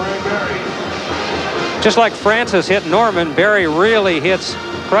 Just like Francis hit Norman, Berry really hits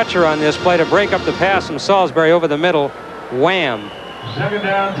Crutcher on this play to break up the pass from Salisbury over the middle. Wham. 2nd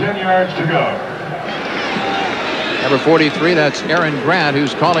down, 10 yards to go. Number 43, that's Aaron Grant,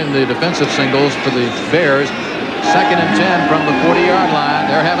 who's calling the defensive singles for the Bears. 2nd and 10 from the 40-yard line.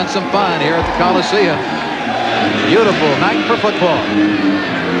 They're having some fun here at the Coliseum. Beautiful night for football.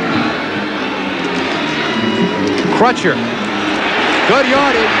 Crutcher. Good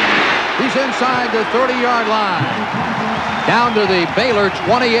yardage. He's inside the 30-yard line. Down to the Baylor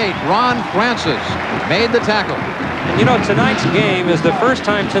 28. Ron Francis made the tackle. And you know, tonight's game is the first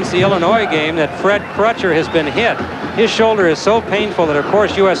time since the Illinois game that Fred Crutcher has been hit. His shoulder is so painful that, of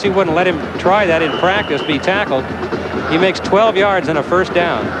course, USC wouldn't let him try that in practice, be tackled. He makes 12 yards and a first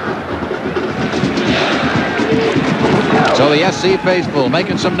down. So the SC faithful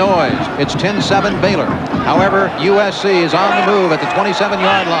making some noise. It's 10-7 Baylor. However, USC is on the move at the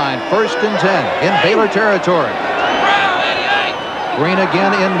 27-yard line. 1st and 10 in Baylor territory. Green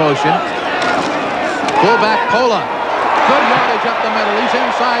again in motion. Fullback Pola. Good yardage up the middle. He's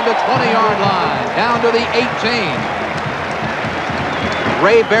inside the 20-yard line. Down to the 18.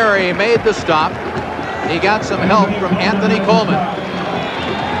 Ray Berry made the stop. He got some help from Anthony Coleman.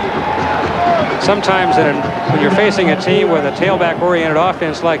 Sometimes when you're facing a team with a tailback-oriented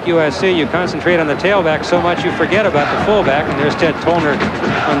offense like USC, you concentrate on the tailback so much you forget about the fullback. And there's Ted Tollner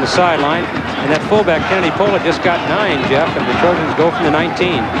on the sideline. And that fullback, Kennedy Pola, just got 9, Jeff, and the Trojans go from the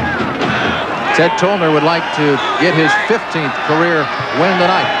 19. Ted Tollner would like to get his 15th career win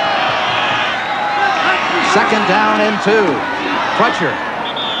tonight. 2nd down and 2. Crutcher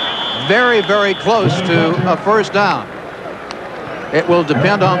very, very close to a first down. It will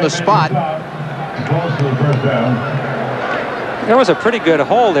depend on the spot. There was a pretty good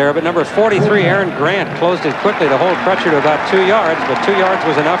hole there, but number 43, Aaron Grant, closed it quickly to hold Crutcher to about 2 yards, but 2 yards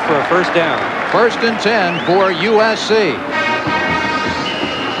was enough for a first down. 1st and 10 for USC.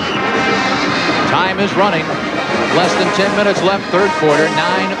 Time is running. Less than 10 minutes left, 3rd quarter.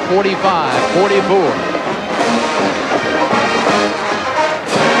 9:45, 44.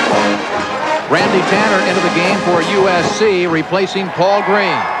 Randy Tanner into the game for USC, replacing Paul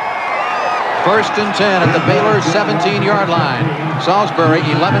Green. 1st and 10 at the Baylor 17-yard line. Salisbury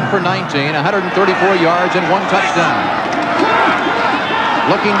 11 for 19, 134 yards and 1 touchdown.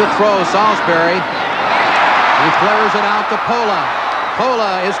 Looking to throw, Salisbury. He flares it out to Pola.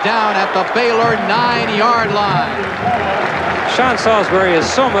 Pola is down at the Baylor 9-yard line. Sean Salisbury is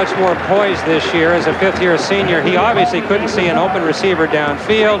so much more poised this year as a fifth-year senior. He obviously couldn't see an open receiver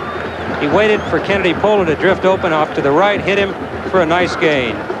downfield. He waited for Kennedy Pola to drift open off to the right, hit him for a nice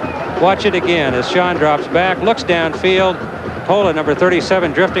gain. Watch it again as Sean drops back, looks downfield. Pola, number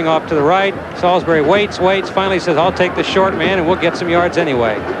 37, drifting off to the right. Salisbury waits, finally says, I'll take the short man and we'll get some yards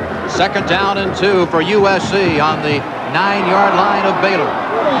anyway. 2nd down and 2 for USC on the 9-yard line of Baylor.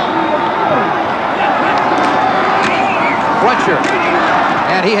 Fletcher,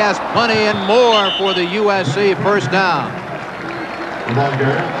 and he has plenty and more for the USC first down.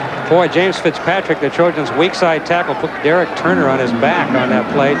 Boy, James Fitzpatrick, the Trojans' weak side tackle, put Derek Turner on his back on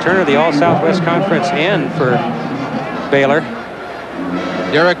that play. Turner, the All-Southwest Conference end for Baylor.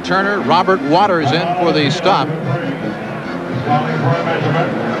 Derek Turner, Robert Waters in for the stop.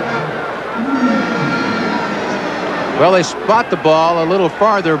 Well, they spot the ball a little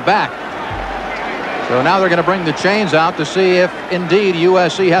farther back. So now they're going to bring the chains out to see if indeed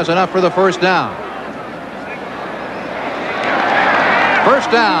USC has enough for the first down.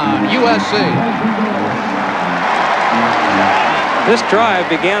 First down, USC. This drive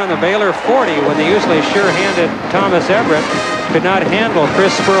began on the Baylor 40 when the usually sure-handed Thomas Everett could not handle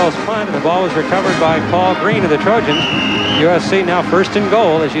Chris Spurl's punt, and the ball was recovered by Paul Green of the Trojans. USC now first and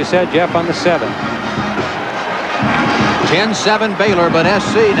goal, as you said, Jeff, on the 7. 10-7 Baylor, but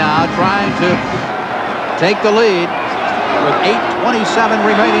SC now trying to take the lead with 8:27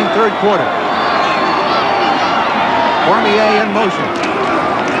 remaining third quarter. Cormier in motion.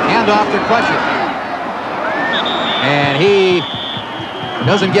 Handoff to Crutcher. And he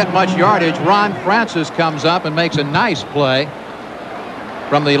doesn't get much yardage. Ron Francis comes up and makes a nice play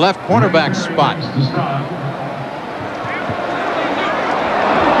from the left cornerback spot.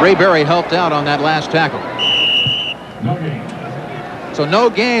 Ray Berry helped out on that last tackle. So no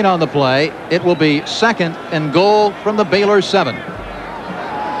gain on the play. It will be 2nd and goal from the Baylor 7.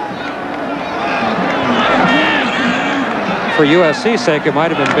 For USC's sake, it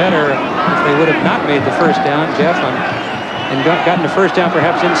might have been better if they would have not made the first down, Jeff, and gotten the first down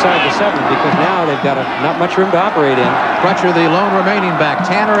perhaps inside the 7, because now they've got not much room to operate in. Crutcher, the lone remaining back.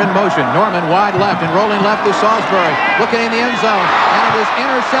 Tanner in motion. Norman wide left and rolling left to Salisbury. Looking in the end zone, and it is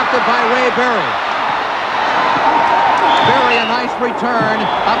intercepted by Ray Berry. Berry, a nice return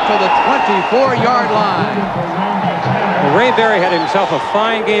up to the 24-yard line. Well, Ray Berry had himself a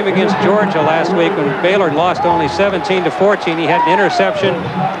fine game against Georgia last week when Baylor lost only 17-14. He had an interception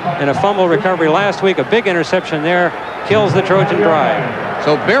and a fumble recovery last week. A big interception there kills the Trojan drive.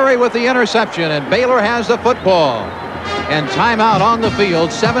 So Berry with the interception, and Baylor has the football. And timeout on the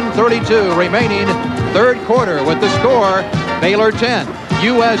field. 7:32 remaining third quarter with the score Baylor 10,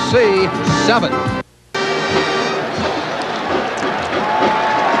 USC 7.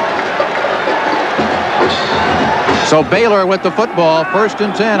 So Baylor with the football, 1st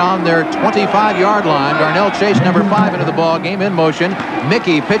and 10 on their 25-yard line. Darnell Chase, number 5, into the ball game in motion.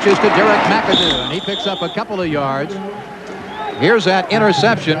 Mickey pitches to Derek McAdoo, and he picks up a couple of yards. Here's that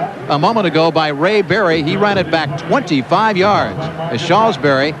interception a moment ago by Ray Berry. He ran it back 25 yards as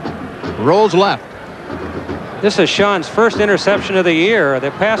Salisbury rolls left. This is Sean's first interception of the year.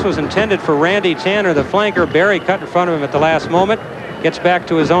 The pass was intended for Randy Tanner, the flanker. Berry cut in front of him at the last moment. Gets back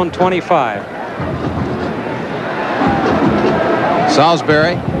to his own 25.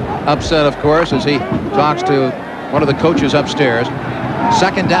 Salisbury upset, of course, as he talks to one of the coaches upstairs.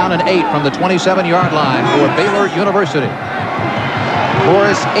 2nd down and 8 from the 27-yard line for Baylor University.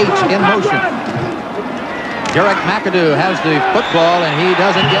 Horace H. in motion. Derek McAdoo has the football, and he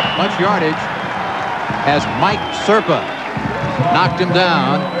doesn't get much yardage as Mike Serpa knocked him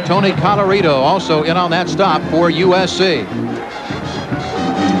down. Tony Colorado also in on that stop for USC.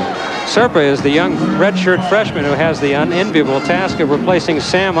 Serpa is the young redshirt freshman who has the unenviable task of replacing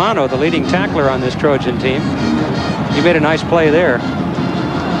Sam Ano, the leading tackler on this Trojan team. He made a nice play there.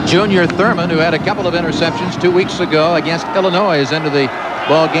 Junior Thurman, who had a couple of interceptions 2 weeks ago against Illinois, is into the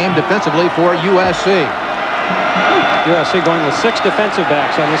ball game defensively for USC. USC going with 6 defensive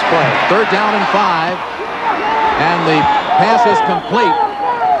backs on this play. 3rd down and 5, and the pass is complete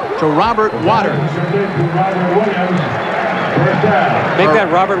to Robert Waters. Make that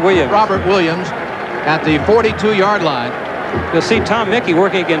Robert Williams. Robert Williams at the 42-yard line. You'll see Tom Mickey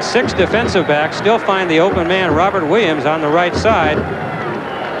working against 6 defensive backs, still find the open man, Robert Williams, on the right side,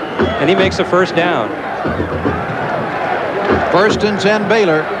 and he makes a first down. 1st and 10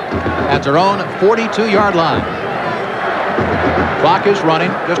 Baylor at their own 42-yard line. Clock is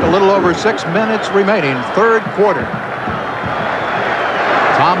running, just a little over 6 minutes remaining, third quarter.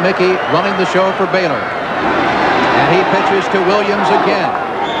 Mickey running the show for Baylor. And he pitches to Williams again.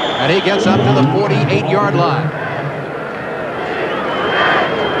 And he gets up to the 48-yard line.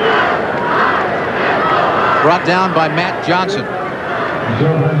 Brought down by Matt Johnson.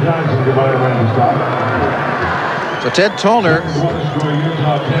 So Ted Tollner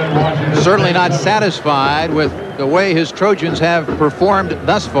certainly not satisfied with the way his Trojans have performed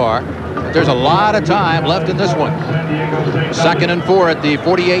thus far. But there's a lot of time left in this one. 2nd and 4 at the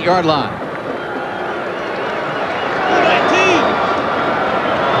 48-yard line.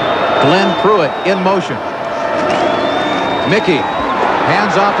 Glenn Pruitt in motion. Mickey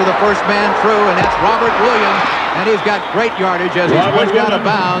hands off to the first man through, and that's Robert Williams, and he's got great yardage as he's pushed out of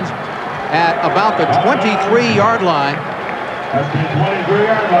bounds at about the 23-yard line.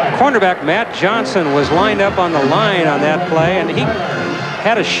 Cornerback Matt Johnson was lined up on the line on that play, and he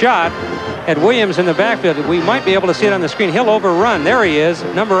had a shot at Williams in the backfield. We might be able to see it on the screen. He'll overrun. There he is,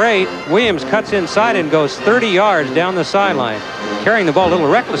 number 8. Williams cuts inside and goes 30 yards down the sideline. Carrying the ball a little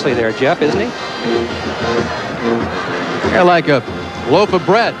recklessly there, Jeff, isn't he? They're like a loaf of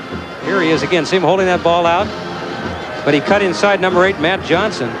bread. Here he is again. See him holding that ball out. But he cut inside number 8, Matt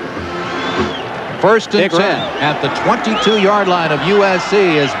Johnson. 1st and 10 at the 22-yard line of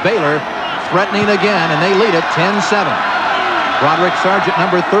USC as Baylor threatening again, and they lead it 10-7. Roderick Sargent,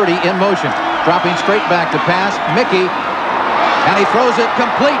 number 30, in motion. Dropping straight back to pass. Mickey. And he throws it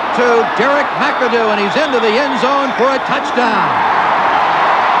complete to Derek McAdoo, and he's into the end zone for a touchdown.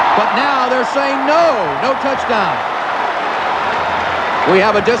 But now they're saying no touchdown. We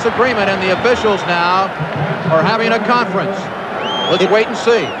have a disagreement, and the officials now are having a conference. Let's wait and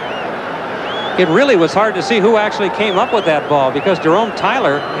see. It really was hard to see who actually came up with that ball because Jerome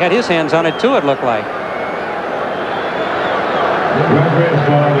Tyler had his hands on it too, it looked like.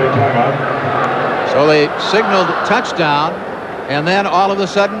 So they signaled touchdown, and then all of a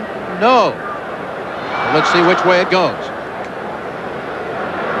sudden, no. Let's see which way it goes.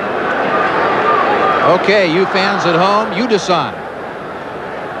 Okay, you fans at home, you decide.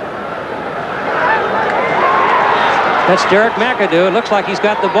 That's Derek McAdoo. It looks like he's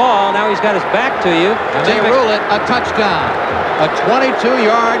got the ball. Now he's got his back to you. And they rule it a touchdown. A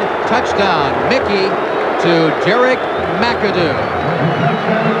 22-yard touchdown. Mickey to Derek McAdoo.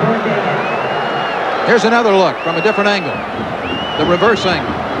 Here's another look from a different angle. The reverse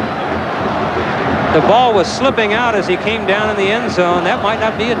angle. The ball was slipping out as he came down in the end zone. That might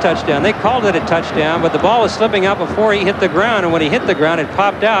not be a touchdown. They called it a touchdown, but the ball was slipping out before he hit the ground, and when he hit the ground, it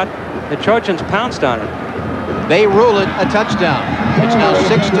popped out. The Trojans pounced on it. They rule it a touchdown. It's now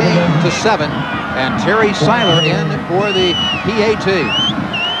 16-7, and Terry Seiler in for the PAT.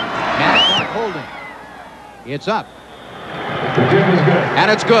 And holding. It's up. And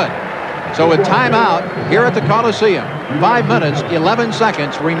it's good. So with timeout here at the Coliseum, 5 minutes, 11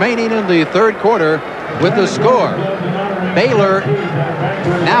 seconds remaining in the third quarter with the score. Baylor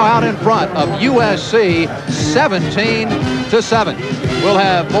now out in front of USC 17-7. We'll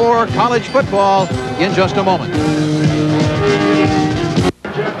have more college football in just a moment.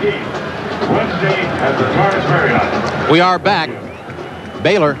 We are back.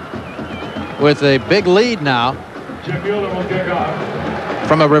 Baylor with a big lead now.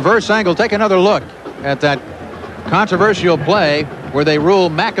 From a reverse angle, take another look at that controversial play where they rule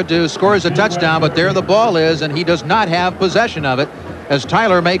McAdoo scores a touchdown, but there the ball is, and he does not have possession of it as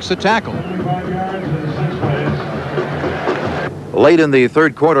Tyler makes the tackle. Late in the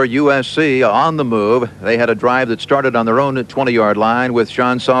third quarter, USC on the move. They had a drive that started on their own 20-yard line with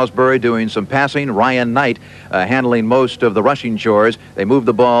Sean Salisbury doing some passing, Ryan Knight handling most of the rushing chores. They moved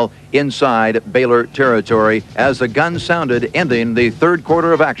the ball inside Baylor territory as the gun sounded, ending the third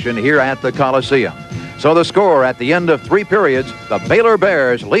quarter of action here at the Coliseum. So the score at the end of 3 periods, the Baylor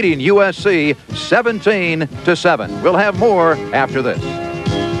Bears leading USC 17-7. We'll have more after this.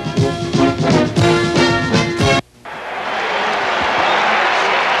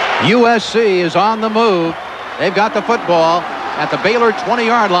 USC is on the move. They've got the football at the Baylor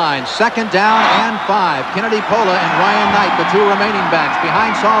 20-yard line. 2nd down and 5. Kennedy Pola and Ryan Knight, the 2 remaining backs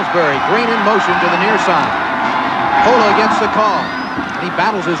behind Salisbury. Green in motion to the near side. Pola gets the call. He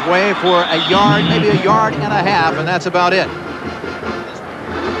battles his way for a yard, maybe a yard and a half, and that's about it.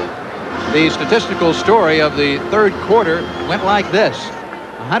 The statistical story of the third quarter went like this.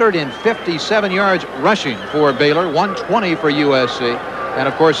 157 yards rushing for Baylor, 120 for USC. And,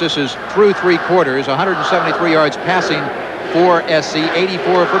 of course, this is through 3 quarters, 173 yards passing for SC,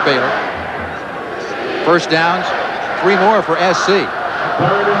 84 for Baylor. First downs, 3 more for SC.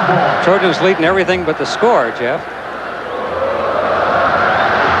 Trojans leading everything but the score, Jeff.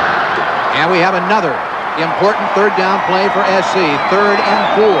 And we have another important third down play for SC. 3rd and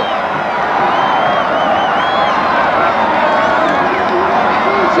 4.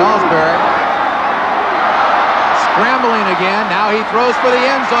 Salisbury scrambling again. Now he throws for the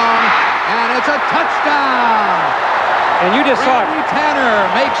end zone, and it's a touchdown. And you just saw Randy Tanner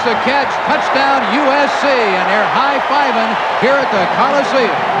makes the catch. Touchdown USC, and they're high-fiving here at the Coliseum.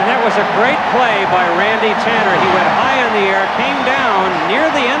 And that was a great play by Randy Tanner. He went high in the air, came down near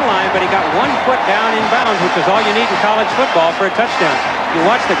the end line, but he got 1 foot down in bounds, which is all you need in college football for a touchdown. You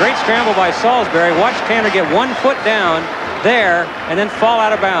watch the great scramble by Salisbury. Watch Tanner get 1 foot down there and then fall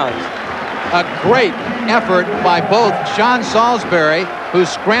out of bounds. A great effort by both Sean Salisbury, who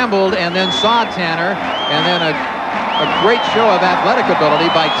scrambled and then saw Tanner, and then a great show of athletic ability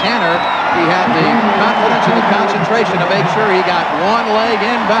by Tanner. He had the confidence and the concentration to make sure he got 1 leg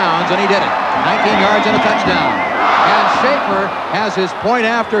in bounds, and he did it. 19 yards and a touchdown. And Schaefer has his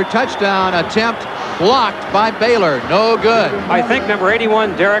point-after touchdown attempt blocked by Baylor. No good. I think number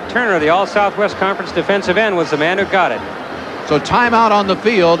 81, Derek Turner, the All-Southwest Conference defensive end, was the man who got it. So timeout on the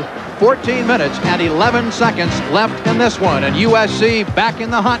field. 14 minutes and 11 seconds left in this one, and USC back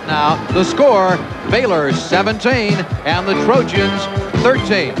in the hunt now. The score, Baylor 17 and the Trojans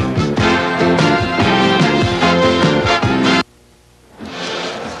 13.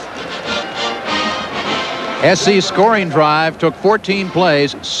 SC's scoring drive took 14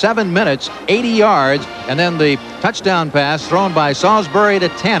 plays, 7 minutes, 80 yards, and then the touchdown pass thrown by Salisbury to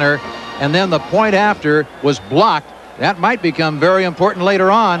Tanner, and then the point after was blocked. That might become very important later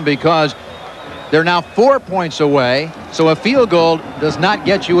on because they're now 4 points away, so a field goal does not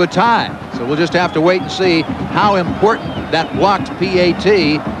get you a tie. So we'll just have to wait and see how important that blocked PAT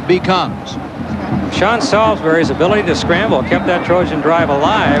becomes. Sean Salisbury's ability to scramble kept that Trojan drive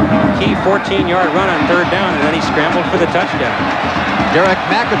alive. Key 14-yard run on 3rd down, and then he scrambled for the touchdown. Derek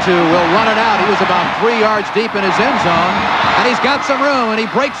McAdoo will run it out. He was about 3 yards deep in his end zone, and he's got some room, and he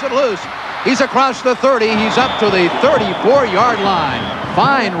breaks it loose. He's across the 30. He's up to the 34-yard line.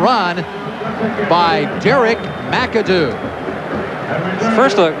 Fine run by Derek McAdoo.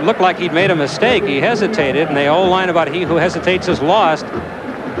 First looked like he'd made a mistake. He hesitated, and the old line about he who hesitates is lost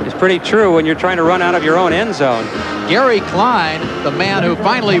is pretty true when you're trying to run out of your own end zone. Gary Klein, the man who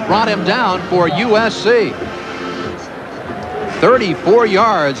finally brought him down for USC. 34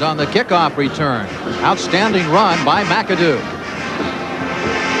 yards on the kickoff return. Outstanding run by McAdoo.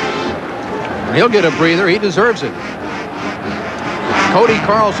 He'll get a breather. He deserves it. Cody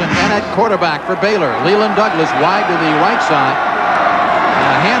Carlson and at quarterback for Baylor. Leland Douglas wide to the right side. And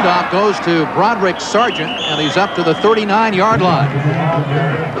a handoff goes to Broderick Sargent, and he's up to the 39-yard line.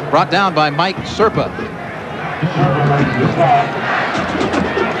 Brought down by Mike Serpa.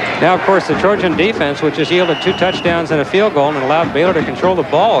 Now, of course, the Trojan defense, which has yielded 2 touchdowns and a field goal and allowed Baylor to control the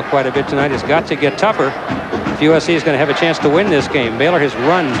ball quite a bit tonight, has got to get tougher. USC is going to have a chance to win this game. Baylor has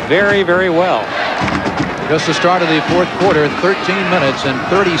run very, very well. Just the start of the 4th quarter, 13 minutes and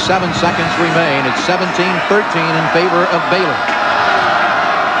 37 seconds remain. It's 17-13 in favor of Baylor.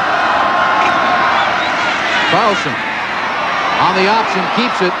 Carlson on the option,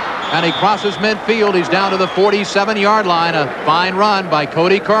 keeps it, and he crosses midfield. He's down to the 47-yard line. A fine run by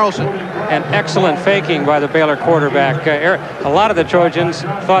Cody Carlson. And excellent faking by the Baylor quarterback. A lot of the Trojans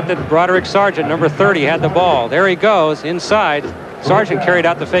thought that Broderick Sargent, number 30, had the ball. There he goes inside. Sargent carried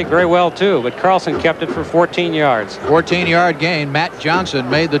out the fake very well, too, but Carlson kept it for 14 yards. 14-yard gain. Matt Johnson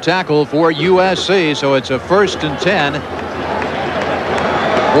made the tackle for USC, so it's a 1st and 10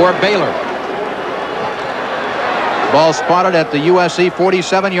 for Baylor. Ball spotted at the USC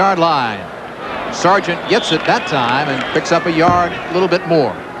 47-yard line. Sargent gets it that time and picks up a yard, a little bit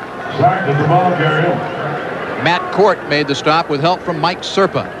more. Matt Court made the stop with help from Mike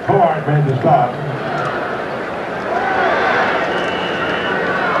Serpa. Court made the stop.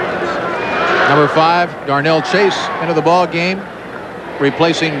 Number 5, Darnell Chase into the ball game,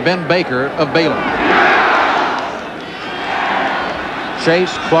 replacing Ben Baker of Baylor.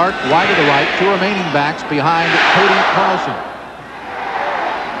 Chase, Clark, wide to the right, 2 remaining backs behind Cody Carlson.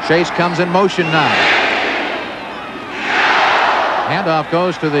 Chase comes in motion now. Handoff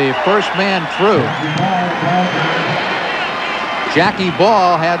goes to the first man through. Jackie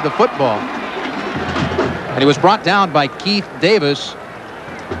Ball had the football. And he was brought down by Keith Davis,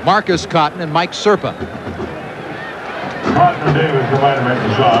 Marcus Cotton, and Mike Serpa. Cotton and Davis trying to make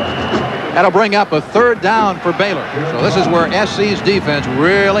the shot. That'll bring up a 3rd down for Baylor. So this is where SC's defense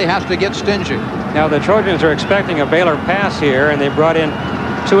really has to get stingy. Now the Trojans are expecting a Baylor pass here, and they brought in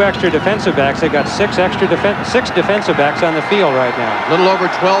 2 extra defensive backs. They got 6 defensive backs on the field right now. A little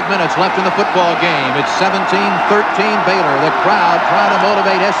over 12 minutes left in the football game. It's 17-13 Baylor. The crowd trying to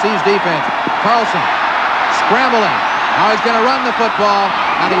motivate SC's defense. Carlson scrambling. Now he's going to run the football,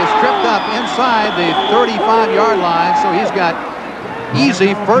 and he is tripped up inside the 35-yard line, so he's got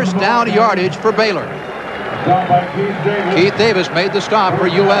easy first down yardage for Baylor. Keith Davis made the stop for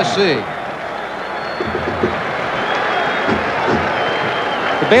USC.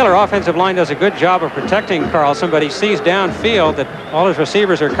 The Baylor offensive line does a good job of protecting Carlson, but he sees downfield that all his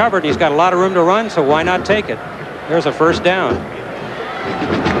receivers are covered, and he's got a lot of room to run, so why not take it? There's a first down.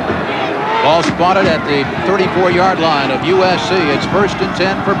 Ball spotted at the 34-yard line of USC. It's 1st and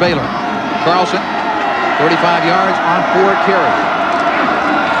 10 for Baylor. Carlson, 35 yards on 4 carries.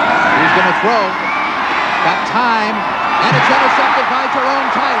 He's going to throw. Got time, and it's intercepted by Jerome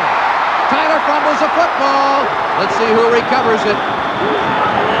Tyler. Tyler fumbles the football. Let's see who recovers it.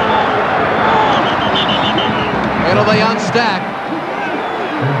 Wait till they unstack.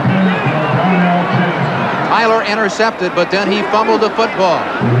 Tyler intercepted, but then he fumbled the football.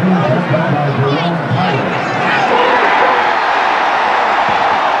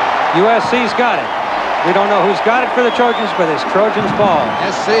 USC's got it. We don't know who's got it for the Trojans, but it's Trojans' ball.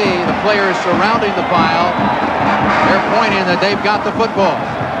 SC, the players surrounding the pile, they're pointing that they've got the football.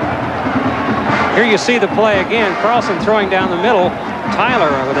 Here you see the play again. Carlson throwing down the middle. Tyler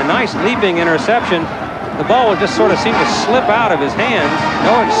with a nice leaping interception. The ball will just sort of seem to slip out of his hands.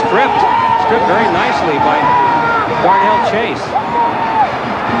 No, it's stripped very nicely by Darnell Chase.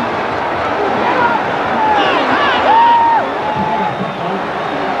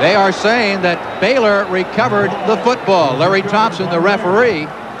 They are saying that Baylor recovered the football. Larry Thompson, the referee.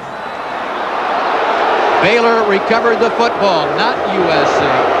 Baylor recovered the football, not USC.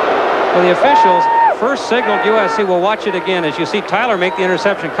 Well, the officials first signaled USC. We'll watch it again as you see Tyler make the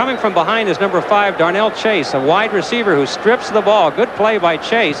interception. Coming from behind is number 5, Darnell Chase, a wide receiver who strips the ball. Good play by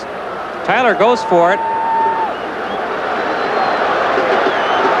Chase. Tyler goes for it.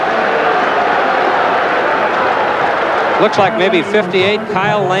 Looks like maybe 58,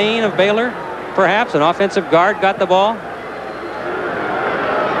 Kyle Lane of Baylor, perhaps. An offensive guard got the ball.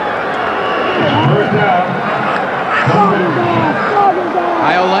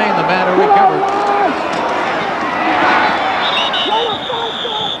 Kyle Lane, the man who recovered.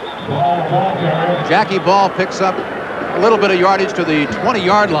 Jackie Ball picks up a little bit of yardage to the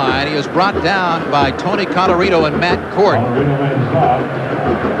 20-yard line. He is brought down by Tony Colorito and Matt Court.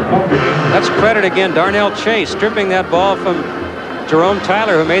 That's credit again, Darnell Chase stripping that ball from Jerome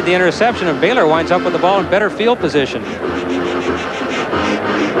Tyler, who made the interception, and Baylor winds up with the ball in better field position.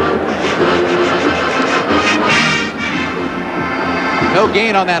 No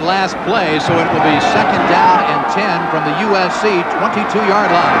gain on that last play, so it will be 2nd down and 10 from the USC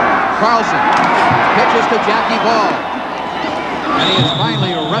 22-yard line. Carlson pitches to Jackie Ball, and he is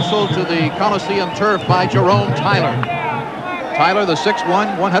finally wrestled to the Coliseum turf by Jerome Tyler. Tyler, the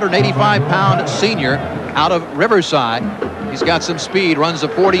 6'1", 185-pound senior out of Riverside. He's got some speed, runs a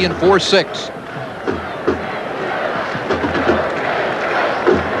 40 and 4.6.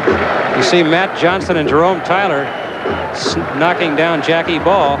 You see Matt Johnson and Jerome Tyler knocking down Jackie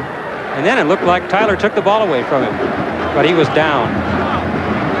Ball, and then it looked like Tyler took the ball away from him, but he was down.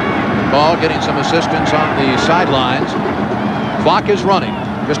 Ball getting some assistance on the sidelines. Clock is running.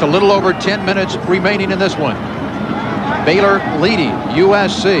 Just a little over 10 minutes remaining in this one. Baylor leading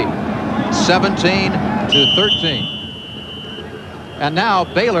USC 17-13. And now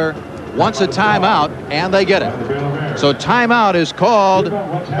Baylor wants a timeout, and they get it. So timeout is called.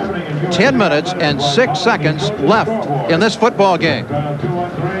 10 minutes and 6 seconds left in this football game.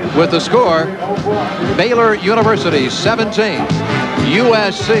 With the score, Baylor University 17,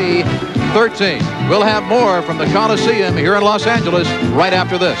 USC 13. We'll have more from the Coliseum here in Los Angeles right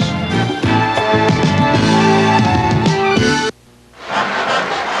after this.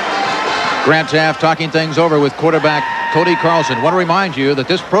 Grant Taft talking things over with quarterback Cody Carlson. I want to remind you that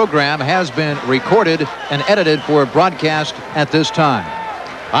this program has been recorded and edited for broadcast at this time.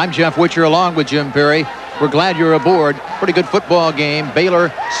 I'm Jeff Witcher along with Jim Perry. We're glad you're aboard. Pretty good football game.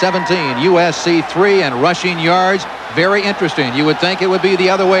 Baylor 17, USC 3, and rushing yards. Very interesting. You would think it would be the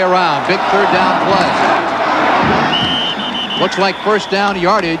other way around. Big 3rd down play. Looks like first down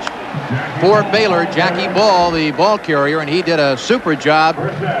yardage for Baylor. Jackie Ball, the ball carrier, and he did a super job.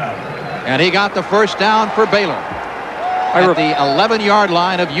 And he got the first down for Baylor at the 11-yard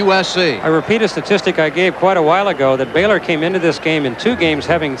line of USC. I repeat a statistic I gave quite a while ago, that Baylor came into this game in 2 games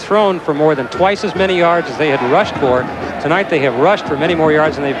having thrown for more than twice as many yards as they had rushed for. Tonight they have rushed for many more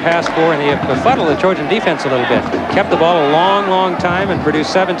yards than they've passed for, and they have befuddled the Trojan defense a little bit. Kept the ball a long, long time and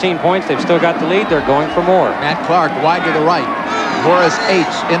produced 17 points. They've still got the lead. They're going for more. Matt Clark wide to the right. Horace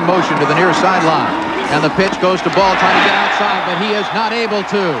Ates in motion to the near sideline. And the pitch goes to Ball trying to get outside, but he is not able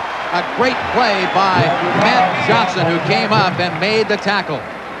to. a great play by Matt Johnson, who came up and made the tackle.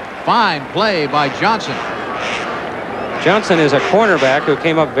 Fine play by Johnson. Johnson is a cornerback who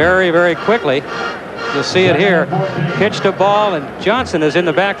came up very, very quickly. You'll see it here. Pitched a ball, and Johnson is in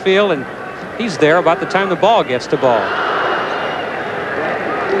the backfield, and he's there about the time the ball gets to ball.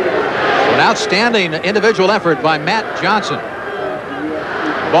 An outstanding individual effort by Matt Johnson.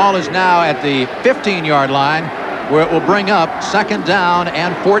 Ball is now at the 15-yard line, where it will bring up 2nd down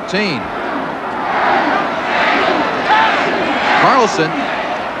and 14. Carlson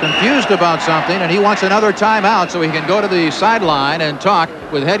confused about something, and he wants another timeout so he can go to the sideline and talk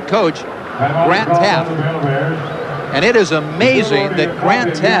with head coach Grant Taft. And it is amazing that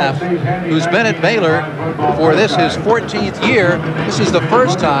Grant Taft, who's been at Baylor for his 14th year, this is the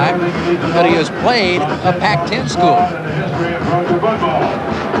first time that he has played a Pac-10 school.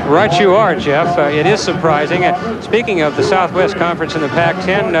 Right you are, Jeff. It is surprising. Speaking of the Southwest Conference and the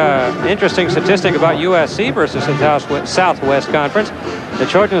Pac-10, interesting statistic about USC versus the Southwest Conference. The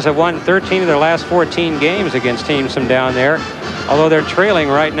Trojans have won 13 of their last 14 games against teams from down there, although they're trailing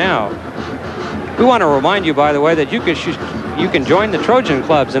right now. We want to remind you, by the way, that you can join the Trojan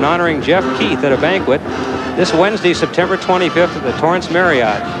clubs in honoring Jeff Keith at a banquet this Wednesday, September 25th at the Torrance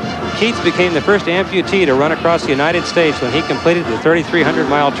Marriott. Keith became the first amputee to run across the United States when he completed the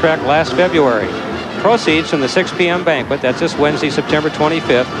 3,300-mile trek last February. Proceeds from the 6 p.m. banquet, that's this Wednesday, September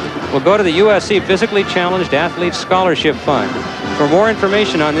 25th, will go to the USC Physically Challenged Athletes Scholarship Fund. For more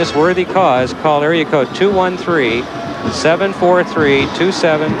information on this worthy cause, call area code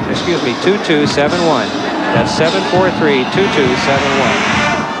 213-743-2271. That's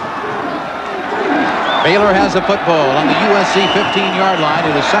 743-2271. Baylor has a football on the USC 15-yard line.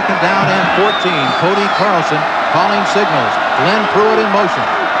 It is 2nd down and 14. Cody Carlson calling signals. Glenn Pruitt in motion.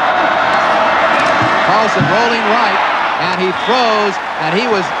 Carlson rolling right, and he throws, and he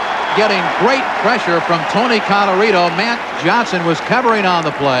was getting great pressure from Tony Colorado. Matt Johnson was covering on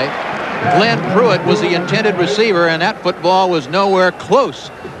the play. Glenn Pruitt was the intended receiver, and that football was nowhere close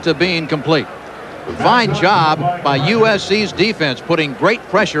to being complete. Fine job by USC's defense, putting great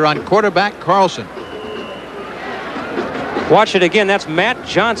pressure on quarterback Carlson. Watch it again. That's Matt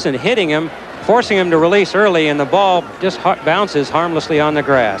Johnson hitting him, forcing him to release early, and the ball just bounces harmlessly on the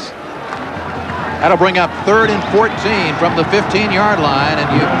grass. That'll bring up 3rd and 14 from the 15-yard line, and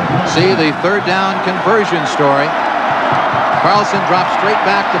you see the 3rd down conversion story. Carlson drops straight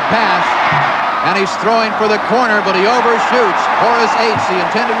back to pass, and he's throwing for the corner, but he overshoots Horace Ates, the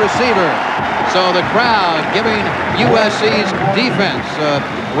intended receiver. So the crowd giving USC's defense a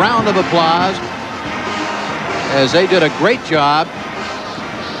round of applause, as they did a great job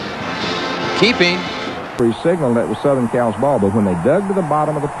keeping. He signaled that was Southern Cal's ball, but when they dug to the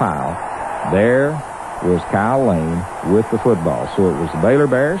bottom of the pile, there was Kyle Lane with the football. So it was the Baylor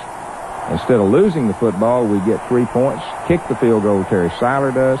Bears. Instead of losing the football, we get 3 points. Kick the field goal, Terry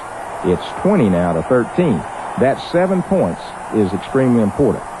Seiler does. It's 20 now to 13. That 7 points is extremely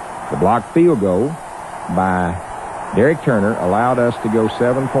important. The blocked field goal by Derek Turner allowed us to go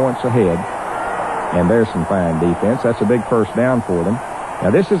 7 points ahead. And there's some fine defense. That's a big first down for them.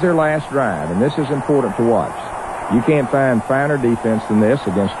 Now, this is their last drive, and this is important to watch. You can't find finer defense than this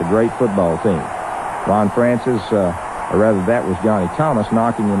against a great football team. Ron Francis, or rather that was Johnny Thomas,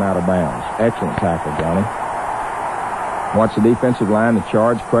 knocking him out of bounds. Excellent tackle, Johnny. Watch the defensive line, the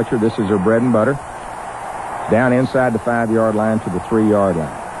charge. Crutcher, this is their bread and butter. Down inside the 5-yard line to the 3-yard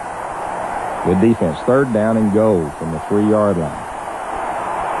line. Good defense. 3rd down and goal from the 3-yard line.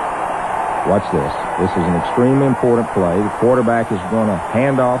 Watch this. This is an extremely important play. The quarterback is going to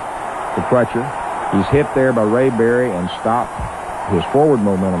hand off to Crutcher. He's hit there by Ray Berry and stopped. His forward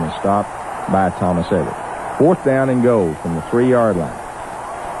momentum is stopped by Thomas Everett. 4th down and goal from the 3-yard line.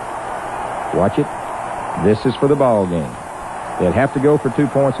 Watch it. This is for the ball game. They'd have to go for 2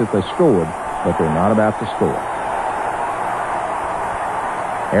 points if they scored, but they're not about to score.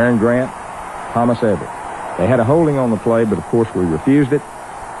 Aaron Grant, Thomas Everett. They had a holding on the play, but of course we refused it.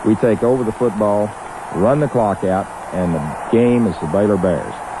 We take over the football, run the clock out, and the game is the Baylor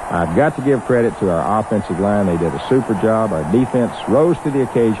Bears. I've got to give credit to our offensive line. They did a super job. Our defense rose to the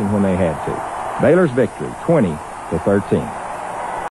occasion when they had to. Baylor's victory, 20-13.